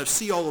you'll kind of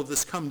see all of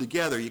this come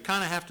together. You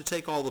kind of have to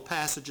take all the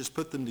passages,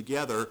 put them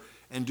together,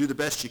 and do the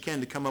best you can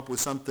to come up with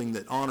something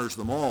that honors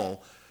them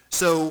all.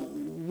 So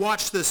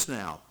watch this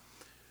now.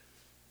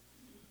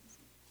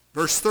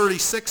 Verse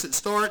 36, it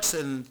starts,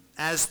 and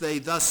as they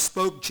thus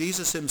spoke,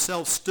 Jesus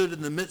himself stood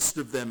in the midst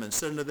of them and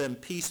said unto them,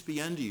 Peace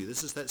be unto you.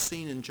 This is that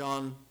scene in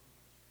John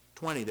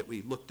 20 that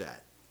we looked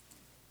at.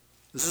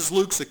 This is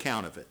Luke's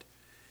account of it.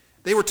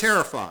 They were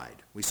terrified.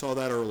 We saw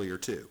that earlier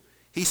too.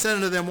 He said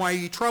unto them, Why are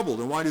ye troubled,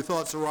 and why do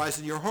thoughts arise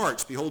in your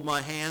hearts? Behold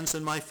my hands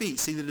and my feet,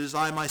 see that it is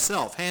I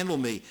myself. Handle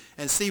me,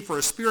 and see, for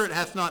a spirit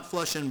hath not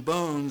flesh and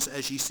bones,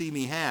 as ye see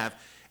me have.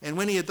 And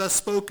when he had thus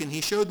spoken,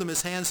 he showed them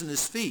his hands and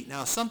his feet.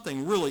 Now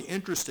something really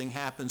interesting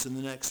happens in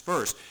the next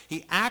verse.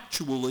 He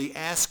actually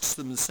asks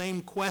them the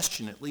same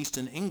question, at least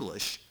in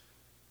English,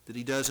 that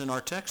he does in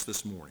our text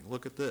this morning.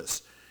 Look at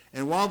this.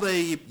 And while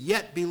they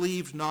yet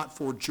believed not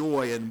for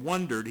joy and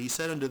wondered, he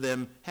said unto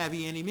them, Have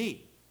ye any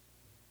meat?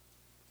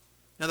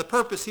 Now the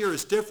purpose here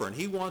is different.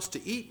 He wants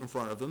to eat in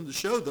front of them to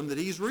show them that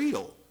he's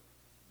real.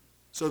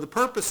 So the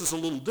purpose is a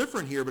little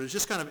different here, but it's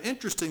just kind of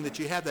interesting that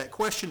you have that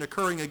question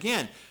occurring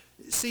again.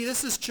 See,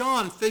 this is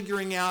John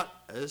figuring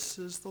out, this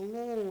is the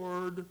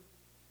Lord,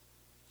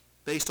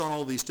 based on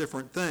all these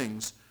different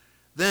things.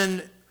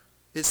 Then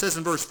it says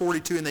in verse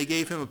 42, And they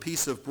gave him a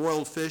piece of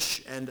broiled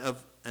fish and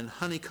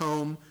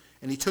honeycomb,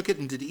 and he took it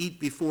and did eat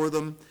before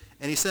them.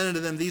 And he said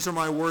unto them, These are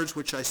my words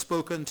which I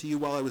spoke unto you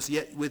while I was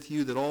yet with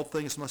you, that all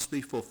things must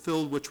be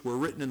fulfilled which were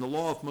written in the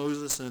law of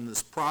Moses and in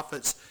the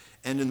prophets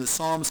and in the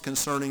Psalms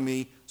concerning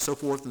me, so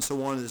forth and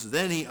so on.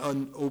 Then he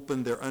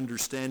opened their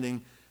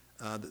understanding,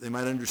 that they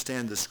might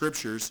understand the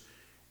Scriptures.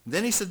 And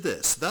then he said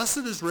this, Thus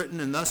it is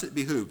written, and thus it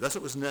behooved. Thus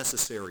it was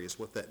necessary, is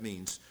what that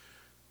means.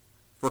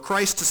 For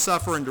Christ to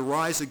suffer and to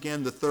rise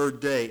again the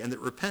third day, and that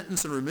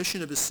repentance and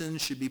remission of his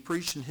sins should be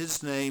preached in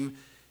his name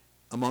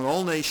among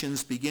all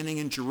nations, beginning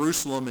in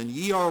Jerusalem, and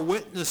ye are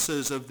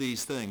witnesses of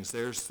these things.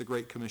 There's the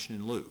Great Commission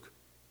in Luke.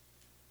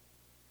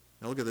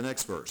 Now look at the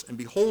next verse. And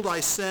behold, I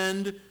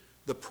send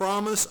the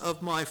promise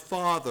of my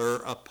Father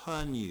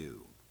upon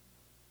you.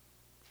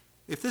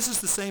 If this is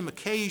the same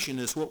occasion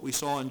as what we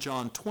saw in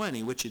John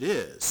 20, which it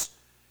is,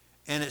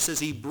 and it says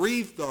he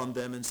breathed on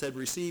them and said,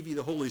 Receive ye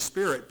the Holy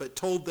Spirit, but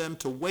told them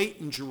to wait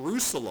in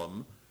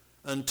Jerusalem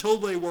until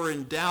they were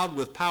endowed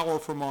with power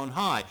from on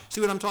high.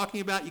 See what I'm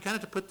talking about? You kind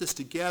of have to put this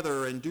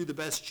together and do the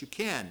best you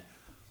can.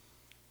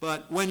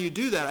 But when you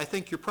do that, I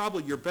think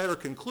your better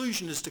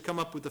conclusion is to come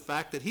up with the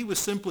fact that he was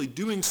simply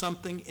doing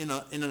something in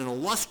an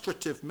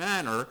illustrative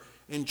manner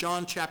in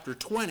John chapter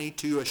 20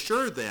 to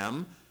assure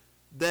them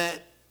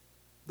that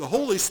the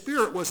Holy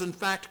Spirit was in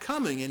fact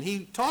coming. And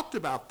he talked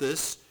about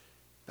this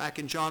back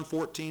in John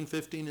 14,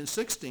 15, and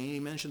 16. He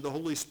mentioned the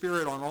Holy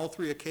Spirit on all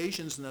three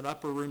occasions in that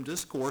upper room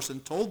discourse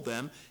and told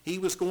them he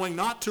was going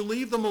not to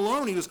leave them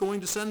alone. He was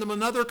going to send them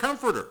another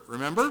comforter,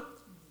 remember?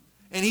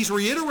 And he's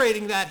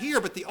reiterating that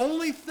here, but the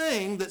only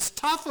thing that's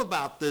tough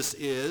about this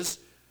is,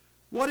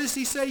 what does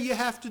he say you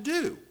have to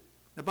do?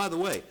 Now, by the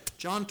way,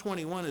 John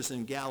 21 is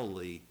in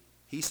Galilee.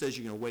 He says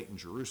you're going to wait in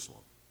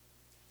Jerusalem.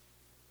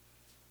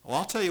 Well,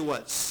 I'll tell you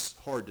what's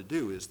hard to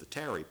do is the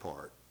tarry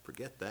part.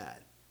 Forget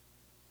that.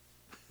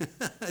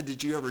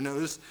 Did you ever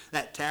notice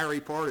that tarry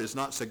part is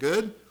not so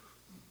good?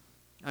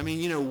 I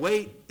mean,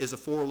 wait is a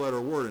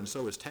four-letter word, and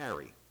so is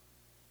tarry.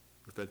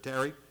 If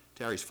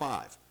tarry's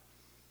 5.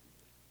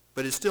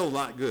 But it's still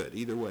not good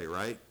either way,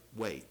 right?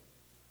 Wait.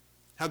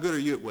 How good are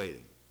you at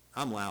waiting?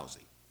 I'm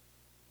lousy.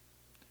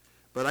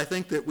 But I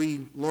think that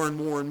we learn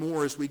more and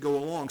more as we go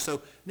along.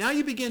 So now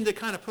you begin to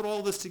kind of put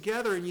all this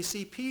together, and you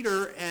see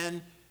Peter,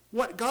 and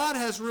what God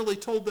has really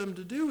told them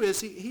to do is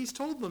he's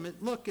told them,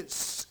 look,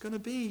 it's going to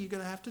be, you're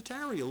going to have to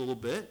tarry a little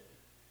bit.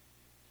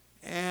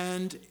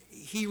 And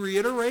he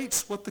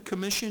reiterates what the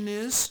commission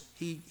is.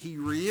 He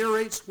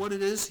reiterates what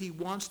it is he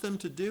wants them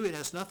to do. It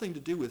has nothing to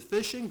do with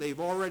fishing. They've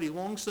already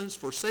long since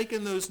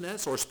forsaken those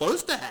nets, or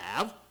supposed to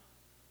have,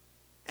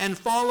 and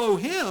follow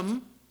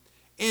him.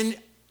 And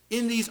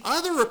in these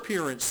other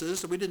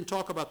appearances, we didn't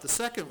talk about the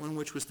second one,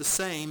 which was the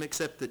same,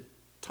 except that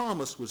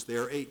Thomas was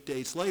there 8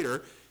 days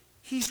later.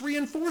 He's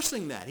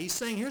reinforcing that. He's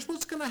saying, here's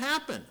what's going to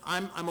happen.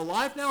 I'm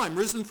alive now. I'm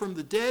risen from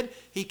the dead.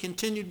 He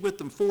continued with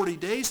them 40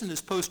 days in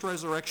his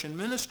post-resurrection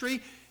ministry.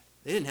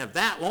 They didn't have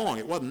that long.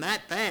 It wasn't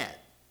that bad.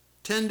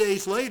 10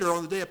 days later,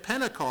 on the day of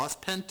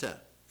Pentecost,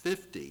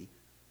 50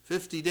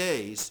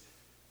 days,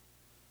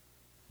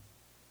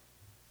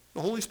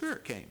 the Holy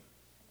Spirit came.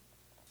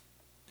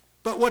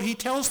 But what he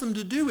tells them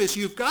to do is,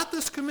 you've got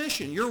this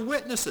commission. You're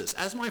witnesses.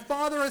 As my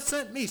Father hath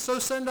sent me, so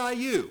send I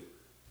you.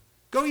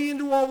 Go ye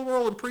into all the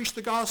world and preach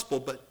the gospel,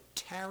 but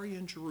tarry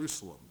in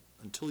Jerusalem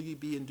until ye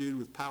be endued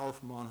with power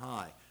from on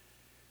high.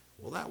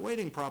 Well, that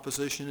waiting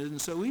proposition isn't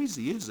so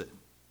easy, is it?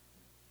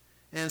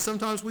 And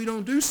sometimes we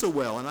don't do so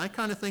well. And I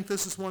kind of think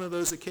this is one of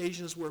those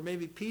occasions where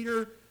maybe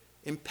Peter,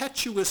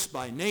 impetuous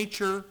by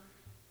nature,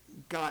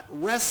 got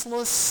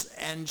restless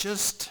and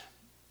just,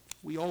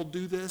 we all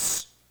do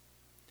this.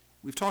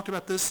 We've talked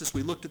about this as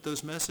we looked at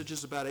those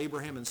messages about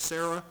Abraham and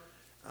Sarah.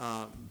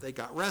 They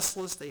got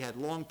restless. They had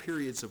long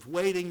periods of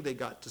waiting. They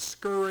got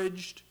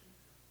discouraged.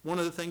 One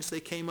of the things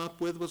they came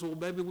up with was, well,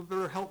 maybe we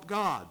better help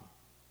God.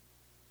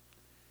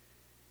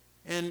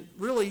 And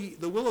really,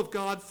 the will of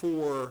God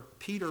for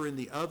Peter and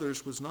the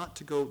others was not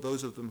to go,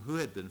 those of them who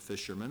had been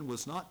fishermen,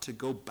 was not to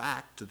go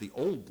back to the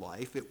old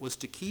life. It was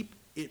to keep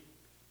it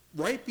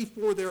right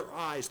before their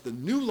eyes, the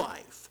new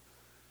life.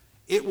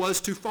 It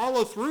was to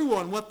follow through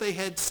on what they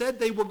had said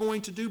they were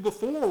going to do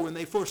before when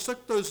they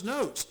forsook those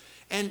notes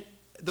and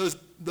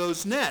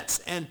those nets.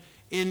 And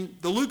In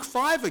the Luke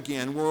 5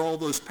 again, where all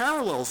those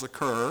parallels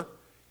occur,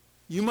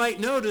 you might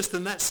notice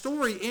that that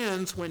story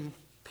ends when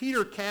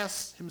Peter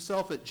casts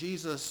himself at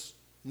Jesus'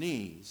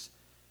 knees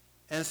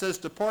and says,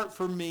 "Depart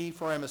from me,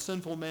 for I am a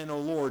sinful man, O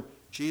Lord."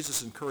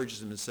 Jesus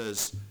encourages him and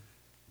says,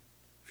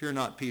 "Fear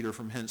not, Peter,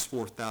 from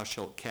henceforth thou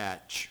shalt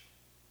catch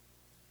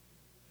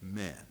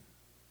men."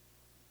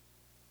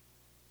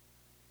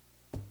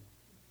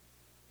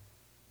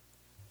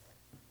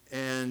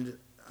 And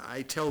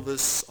I tell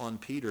this on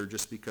Peter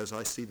just because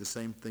I see the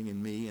same thing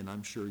in me, and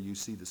I'm sure you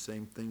see the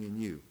same thing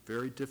in you.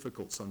 Very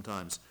difficult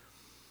sometimes.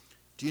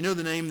 Do you know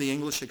the name, the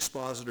English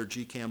expositor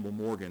G. Campbell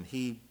Morgan?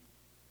 He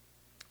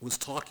was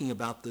talking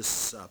about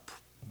this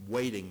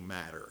waiting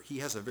matter. He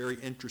has a very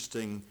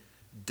interesting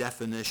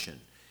definition.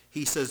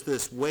 He says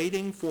this: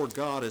 waiting for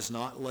God is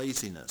not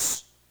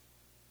laziness.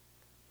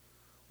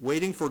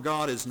 Waiting for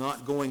God is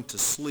not going to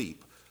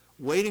sleep.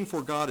 Waiting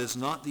for God is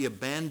not the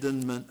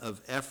abandonment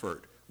of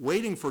effort.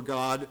 Waiting for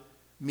God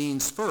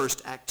means,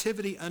 first,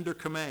 activity under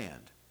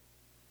command.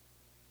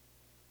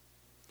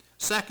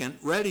 Second,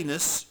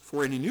 readiness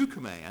for any new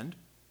command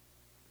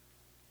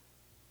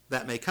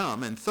that may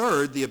come. And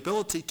third, the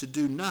ability to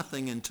do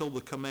nothing until the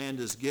command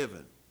is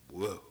given.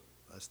 Whoa,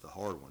 that's the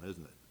hard one,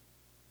 isn't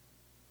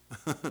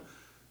it?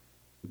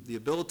 The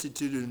ability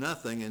to do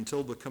nothing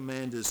until the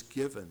command is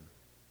given.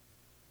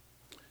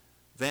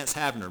 Vance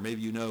Havner,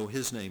 maybe you know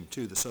his name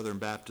too, the Southern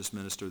Baptist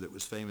minister that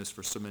was famous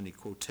for so many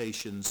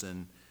quotations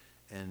and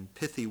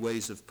pithy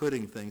ways of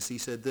putting things. He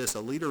said this: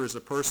 "A leader is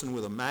a person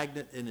with a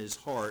magnet in his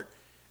heart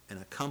and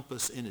a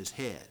compass in his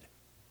head."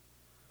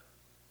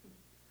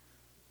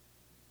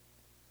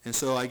 And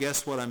so I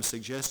guess what I'm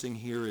suggesting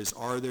here is,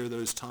 are there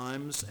those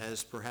times,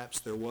 as perhaps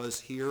there was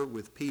here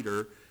with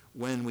Peter,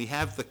 when we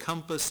have the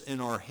compass in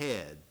our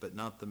head but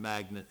not the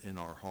magnet in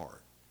our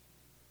heart?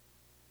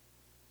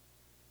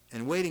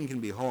 And waiting can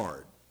be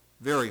hard,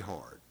 very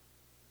hard.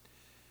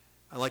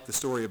 I like the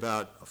story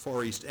about a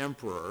Far East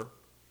emperor.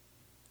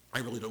 I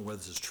really don't know whether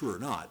this is true or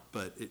not,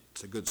 but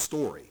it's a good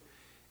story.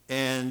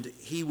 And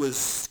he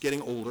was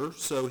getting older,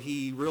 so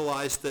he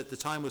realized that the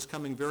time was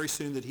coming very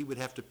soon that he would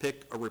have to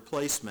pick a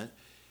replacement.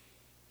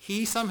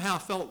 He somehow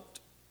felt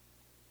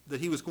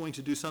that he was going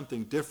to do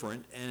something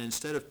different, and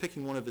instead of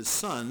picking one of his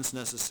sons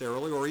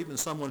necessarily, or even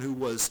someone who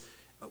was,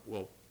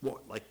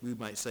 like we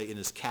might say in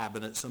his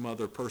cabinet, some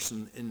other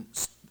person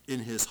in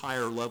his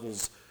higher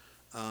levels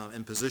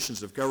and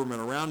positions of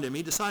government around him,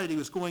 he decided he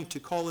was going to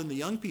call in the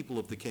young people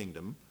of the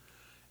kingdom,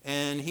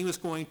 and he was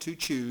going to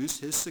choose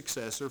his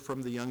successor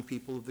from the young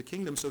people of the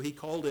kingdom. So he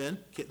called in.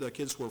 The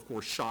kids were, of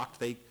course, shocked.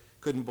 They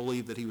couldn't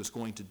believe that he was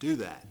going to do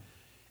that.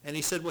 And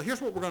he said, well,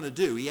 here's what we're going to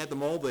do. He had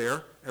them all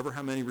there, ever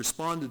how many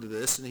responded to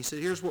this, and he said,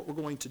 here's what we're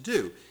going to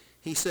do.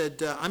 He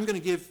said, I'm going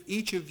to give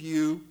each of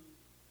you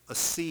a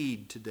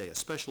seed today, a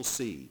special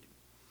seed.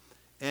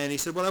 And he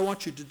said, what I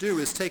want you to do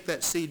is take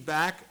that seed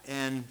back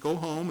and go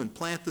home and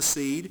plant the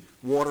seed,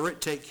 water it,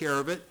 take care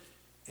of it,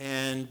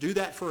 and do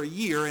that for a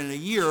year. And in a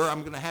year,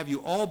 I'm going to have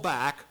you all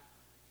back,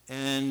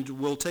 and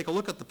we'll take a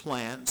look at the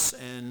plants,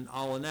 and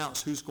I'll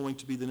announce who's going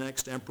to be the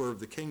next emperor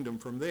of the kingdom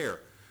from there.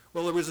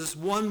 Well, there was this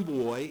one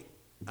boy.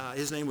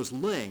 His name was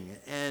Ling,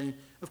 and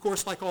of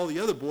course, like all the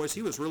other boys,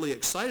 he was really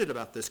excited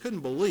about this. Couldn't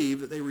believe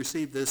that they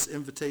received this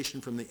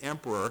invitation from the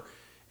emperor,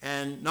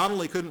 and not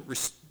only couldn't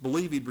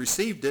believe he'd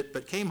received it,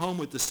 but came home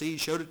with the seed,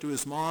 showed it to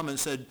his mom, and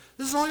said,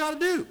 this is all I got to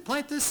do,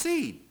 plant this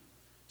seed.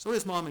 So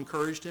his mom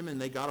encouraged him,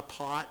 and they got a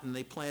pot, and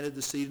they planted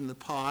the seed in the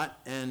pot,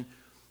 and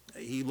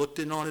he looked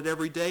in on it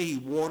every day, he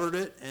watered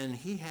it, and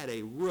he had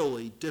a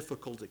really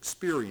difficult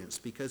experience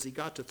because he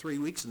got to 3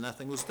 weeks and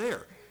nothing was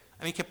there.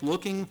 I mean, he kept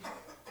looking,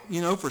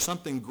 for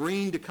something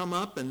green to come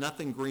up, and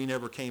nothing green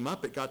ever came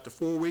up. It got to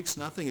 4 weeks,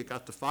 nothing. It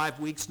got to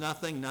 5 weeks,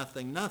 nothing.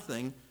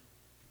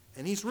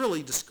 And he's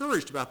really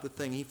discouraged about the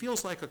thing. He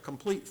feels like a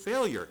complete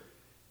failure.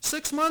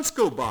 6 months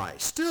go by.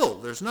 Still,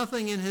 there's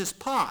nothing in his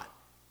pot.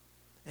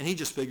 And he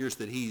just figures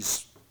that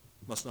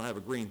must not have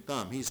a green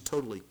thumb. He's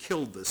totally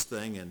killed this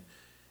thing, and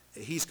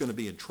he's going to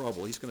be in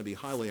trouble. He's going to be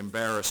highly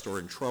embarrassed or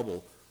in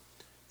trouble.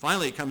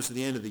 Finally, it comes to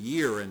the end of the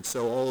year, and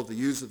so all of the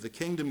youths of the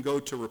kingdom go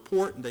to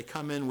report, and they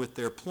come in with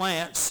their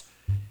plants,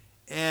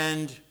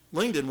 and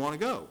Ling didn't want to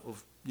go. Well,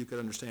 you could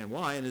understand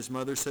why, and his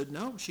mother said,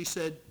 no. She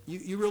said,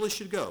 you really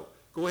should go.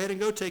 Go ahead and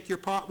go. Take your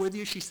pot with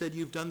you. She said,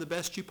 you've done the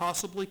best you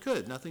possibly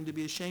could. Nothing to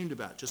be ashamed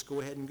about. Just go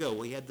ahead and go.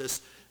 Well, he had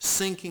this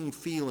sinking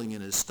feeling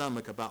in his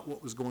stomach about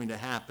what was going to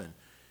happen.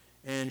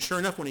 And sure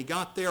enough, when he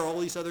got there, all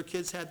these other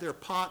kids had their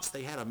pots.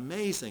 They had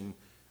amazing,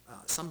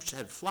 some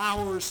had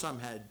flowers, some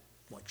had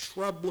like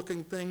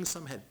shrub-looking things,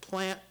 some had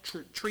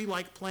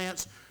tree-like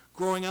plants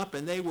growing up,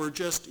 and they were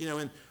just,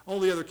 and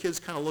all the other kids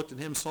kind of looked at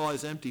him, saw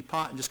his empty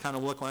pot, and just kind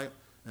of looked like,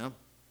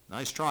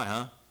 nice try,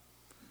 huh?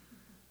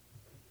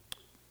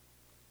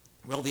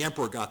 Well, the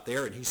emperor got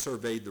there, and he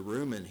surveyed the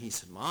room, and he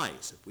said,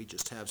 if we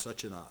just have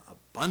such an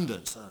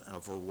abundance, a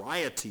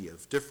variety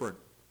of different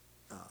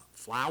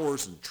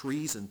flowers and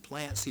trees and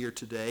plants here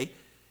today,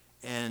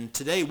 and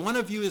today one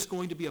of you is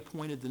going to be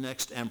appointed the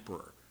next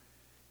emperor.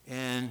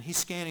 And he's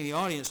scanning the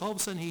audience. All of a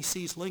sudden, he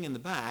sees Ling in the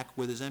back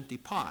with his empty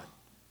pot.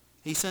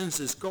 he sends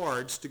his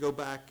guards to go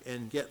back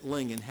and get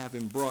Ling and have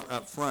him brought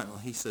up front.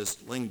 He says,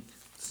 Ling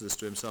says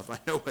to himself, I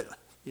know it.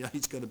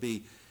 He's going to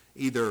be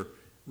either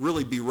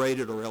really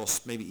berated or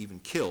else maybe even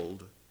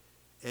killed.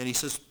 And he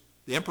says,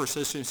 the emperor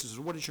says to him, he says,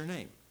 what is your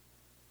name?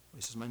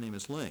 He says, my name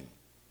is Ling.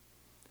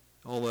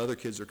 All the other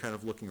kids are kind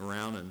of looking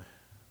around and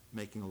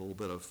making a little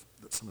bit of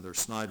some of their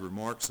snide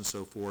remarks and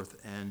so forth.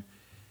 And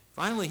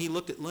finally he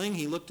looked at Ling,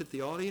 he looked at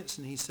the audience,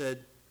 and he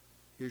said,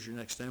 here's your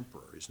next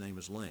emperor. His name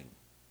is Ling.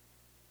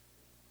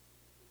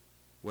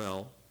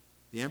 Well,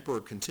 the emperor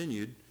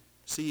continued.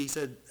 See, he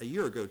said, a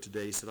year ago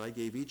today, he said, I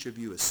gave each of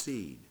you a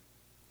seed.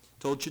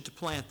 Told you to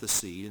plant the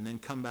seed and then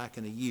come back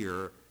in a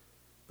year.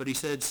 But he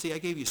said, see, I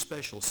gave you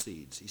special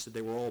seeds. He said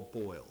they were all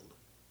boiled.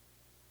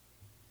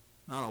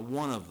 Not a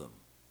one of them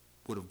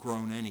would have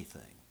grown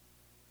anything.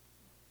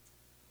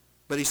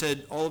 But he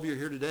said, all of you are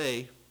here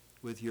today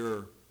with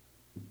your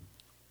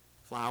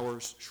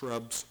flowers,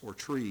 shrubs, or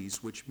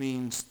trees, which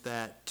means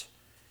that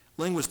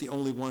Ling was the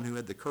only one who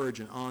had the courage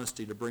and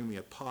honesty to bring me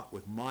a pot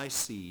with my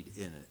seed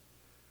in it.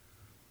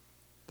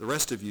 The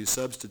rest of you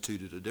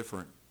substituted a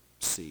different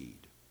seed.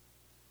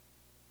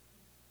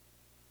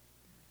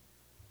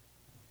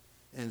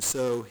 And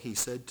so he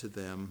said to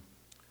them,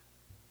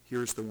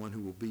 here's the one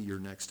who will be your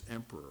next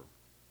emperor.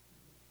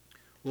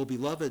 Well,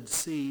 beloved,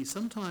 see,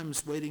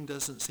 sometimes waiting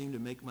doesn't seem to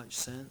make much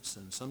sense,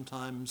 and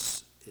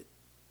sometimes it's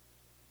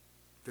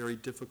very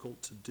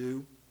difficult to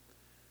do.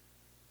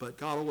 But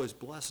God always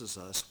blesses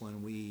us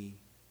when we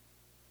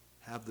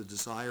have the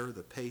desire,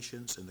 the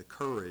patience, and the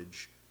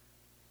courage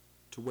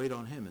to wait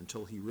on him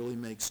until he really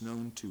makes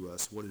known to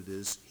us what it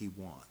is he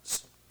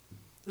wants.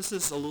 This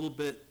is a little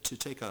bit, to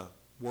take a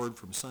word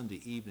from Sunday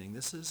evening,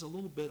 this is a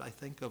little bit, I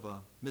think, of a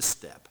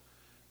misstep.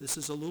 This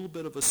is a little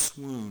bit of a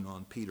swoon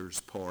on Peter's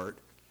part.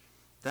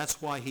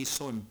 That's why he's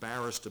so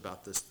embarrassed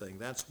about this thing.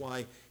 That's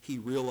why he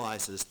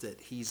realizes that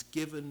he's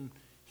given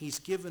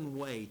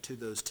way to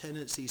those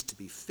tendencies to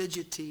be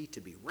fidgety,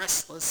 to be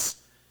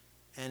restless,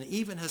 and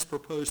even has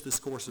proposed this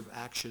course of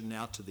action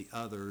now to the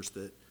others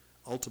that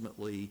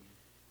ultimately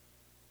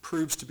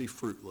proves to be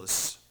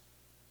fruitless.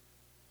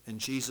 And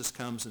Jesus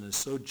comes and is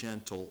so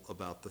gentle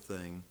about the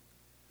thing.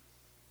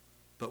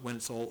 But when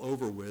it's all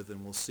over with,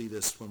 and we'll see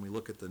this when we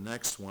look at the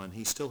next one,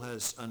 he still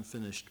has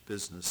unfinished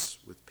business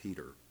with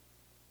Peter.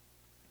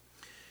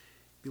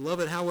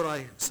 Beloved, how would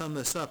I sum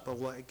this up?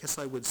 Well, I guess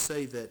I would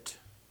say that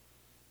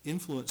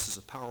influence is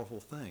a powerful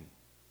thing.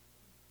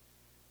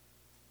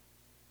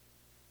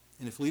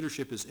 And if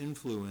leadership is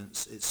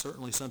influence, it's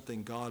certainly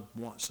something God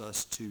wants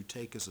us to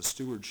take as a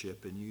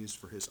stewardship and use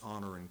for his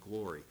honor and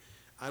glory.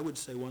 I would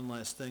say one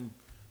last thing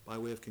by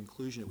way of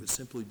conclusion. It would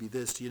simply be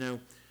this.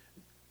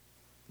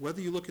 Whether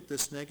you look at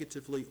this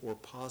negatively or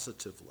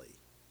positively,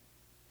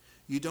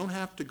 you don't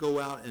have to go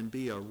out and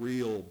be a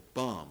real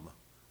bum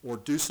or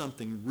do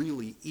something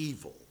really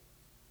evil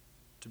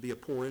to be a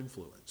poor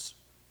influence.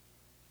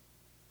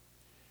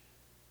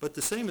 But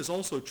the same is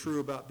also true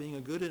about being a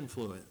good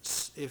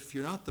influence. If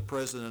you're not the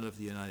President of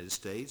the United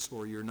States,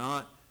 or you're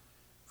not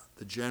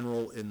the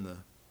general in the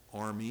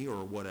army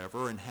or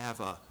whatever, and have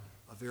a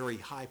very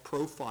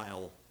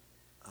high-profile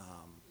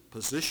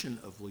position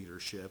of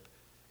leadership,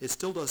 it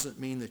still doesn't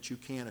mean that you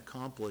can't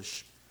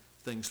accomplish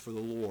things for the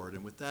Lord.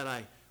 And with that,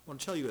 I want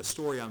to tell you a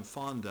story I'm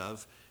fond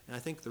of. And I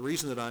think the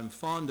reason that I'm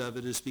fond of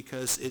it is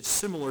because it's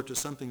similar to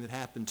something that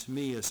happened to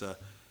me as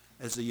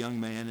a young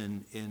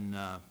man in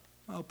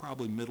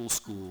probably middle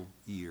school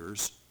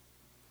years.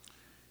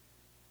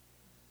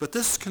 But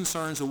this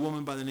concerns a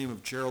woman by the name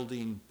of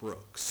Geraldine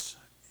Brooks.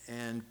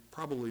 And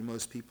probably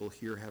most people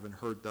here haven't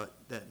heard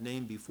that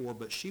name before,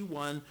 but she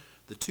won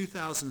the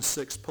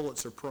 2006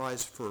 Pulitzer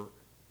Prize for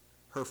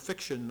her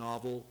fiction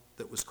novel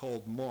that was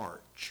called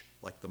March,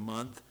 like the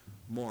month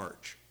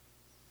March.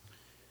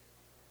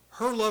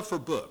 Her love for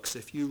books,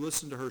 if you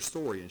listen to her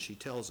story and she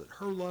tells it,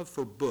 her love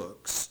for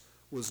books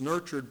was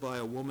nurtured by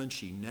a woman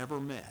she never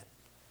met.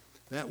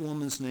 That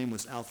woman's name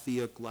was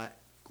Althea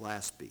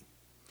Glasby.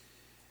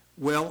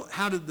 Well,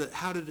 how did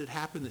it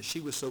happen that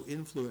she was so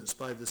influenced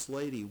by this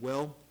lady?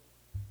 Well,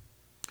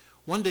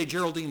 one day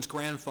Geraldine's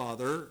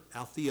grandfather,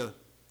 Althea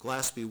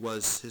Glasby,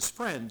 was his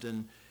friend,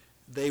 and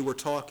they were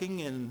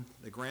talking, and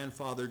the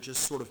grandfather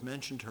just sort of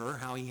mentioned to her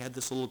how he had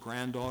this little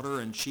granddaughter,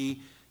 and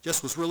she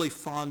just was really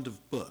fond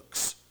of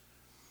books.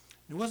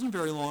 It wasn't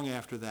very long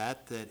after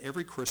that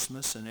every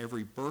Christmas and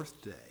every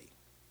birthday,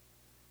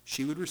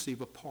 she would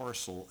receive a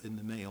parcel in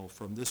the mail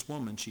from this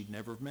woman she'd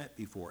never met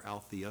before,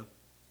 Althea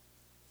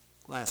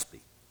Glasby.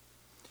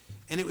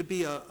 And it would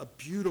be a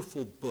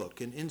beautiful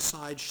book, and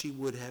inside she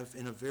would have,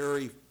 in a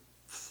very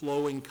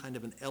flowing, kind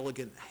of an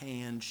elegant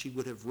hand, she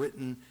would have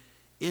written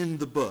in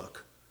the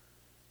book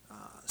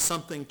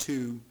something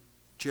to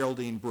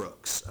Geraldine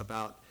Brooks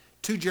about,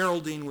 "To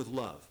Geraldine with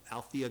love,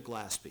 Althea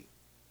Glasby."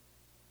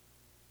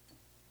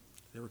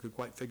 Never could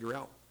quite figure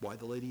out why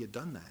the lady had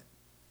done that.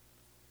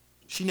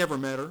 She never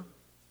met her.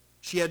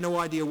 She had no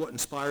idea what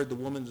inspired the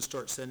woman to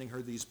start sending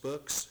her these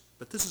books,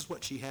 but this is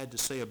what she had to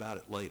say about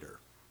it later.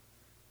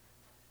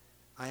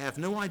 "I have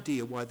no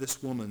idea why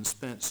this woman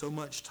spent so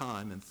much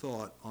time and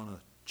thought on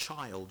a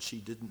child she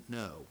didn't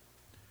know.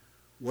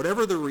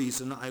 Whatever the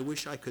reason, I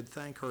wish I could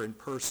thank her in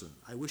person.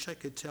 I wish I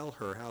could tell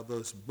her how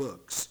those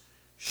books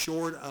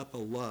shored up a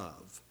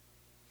love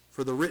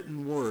for the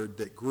written word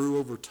that grew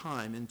over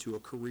time into a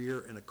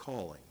career and a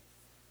calling.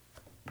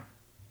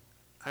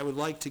 I would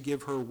like to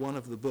give her one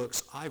of the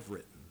books I've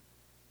written.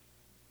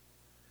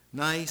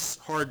 Nice,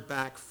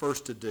 hardback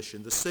first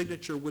edition. The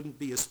signature wouldn't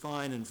be as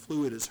fine and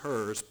fluid as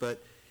hers,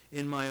 but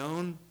in my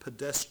own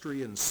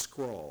pedestrian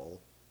scrawl,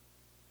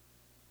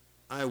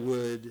 I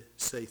would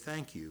say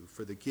thank you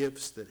for the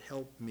gifts that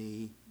helped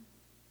me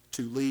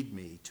to lead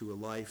me to a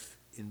life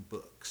in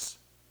books.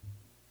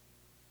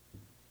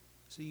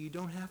 See, you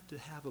don't have to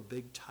have a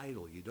big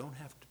title. You don't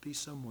have to be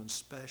someone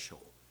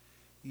special.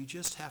 You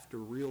just have to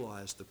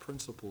realize the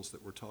principles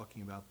that we're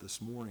talking about this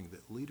morning,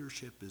 that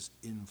leadership is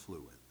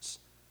influence.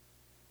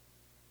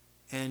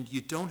 And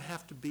you don't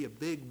have to be a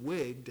big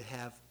wig to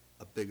have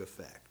a big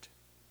effect.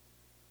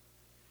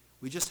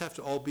 We just have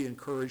to all be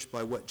encouraged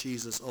by what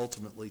Jesus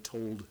ultimately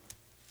told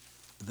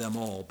them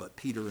all, but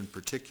Peter in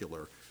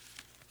particular.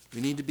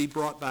 We need to be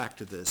brought back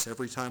to this.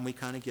 Every time we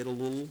kind of get a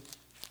little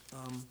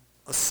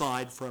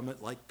aside from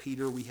it, like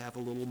Peter, we have a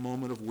little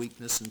moment of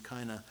weakness and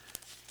kind of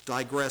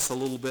digress a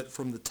little bit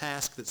from the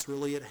task that's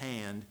really at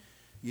hand.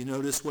 You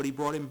notice what he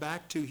brought him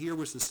back to here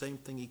was the same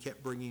thing he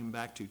kept bringing him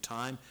back to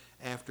time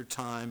after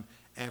time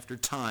after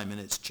time, and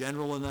it's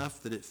general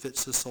enough that it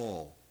fits us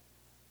all.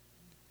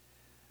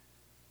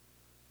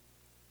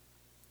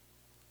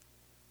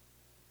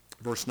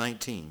 Verse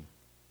 19,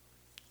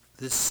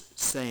 this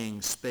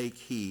saying spake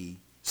he,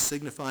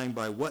 signifying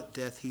by what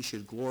death he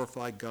should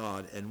glorify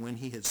God, and when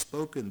he had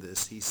spoken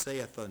this, he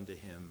saith unto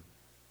him,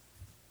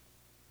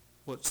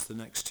 what's the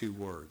next two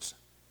words?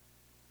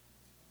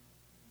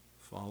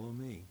 Follow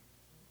me.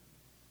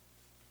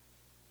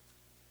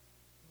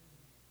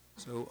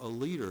 So a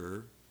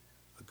leader,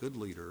 a good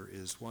leader,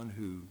 is one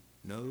who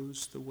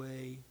knows the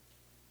way,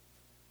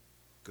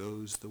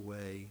 goes the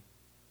way,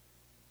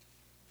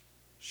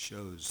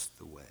 shows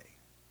the way.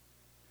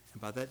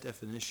 And by that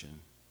definition,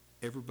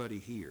 everybody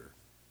here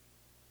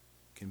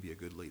can be a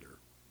good leader.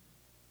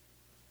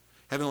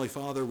 Heavenly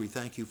Father, we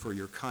thank you for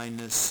your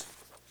kindness.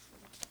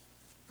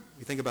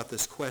 We think about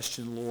this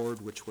question,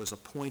 Lord, which was a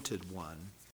pointed one.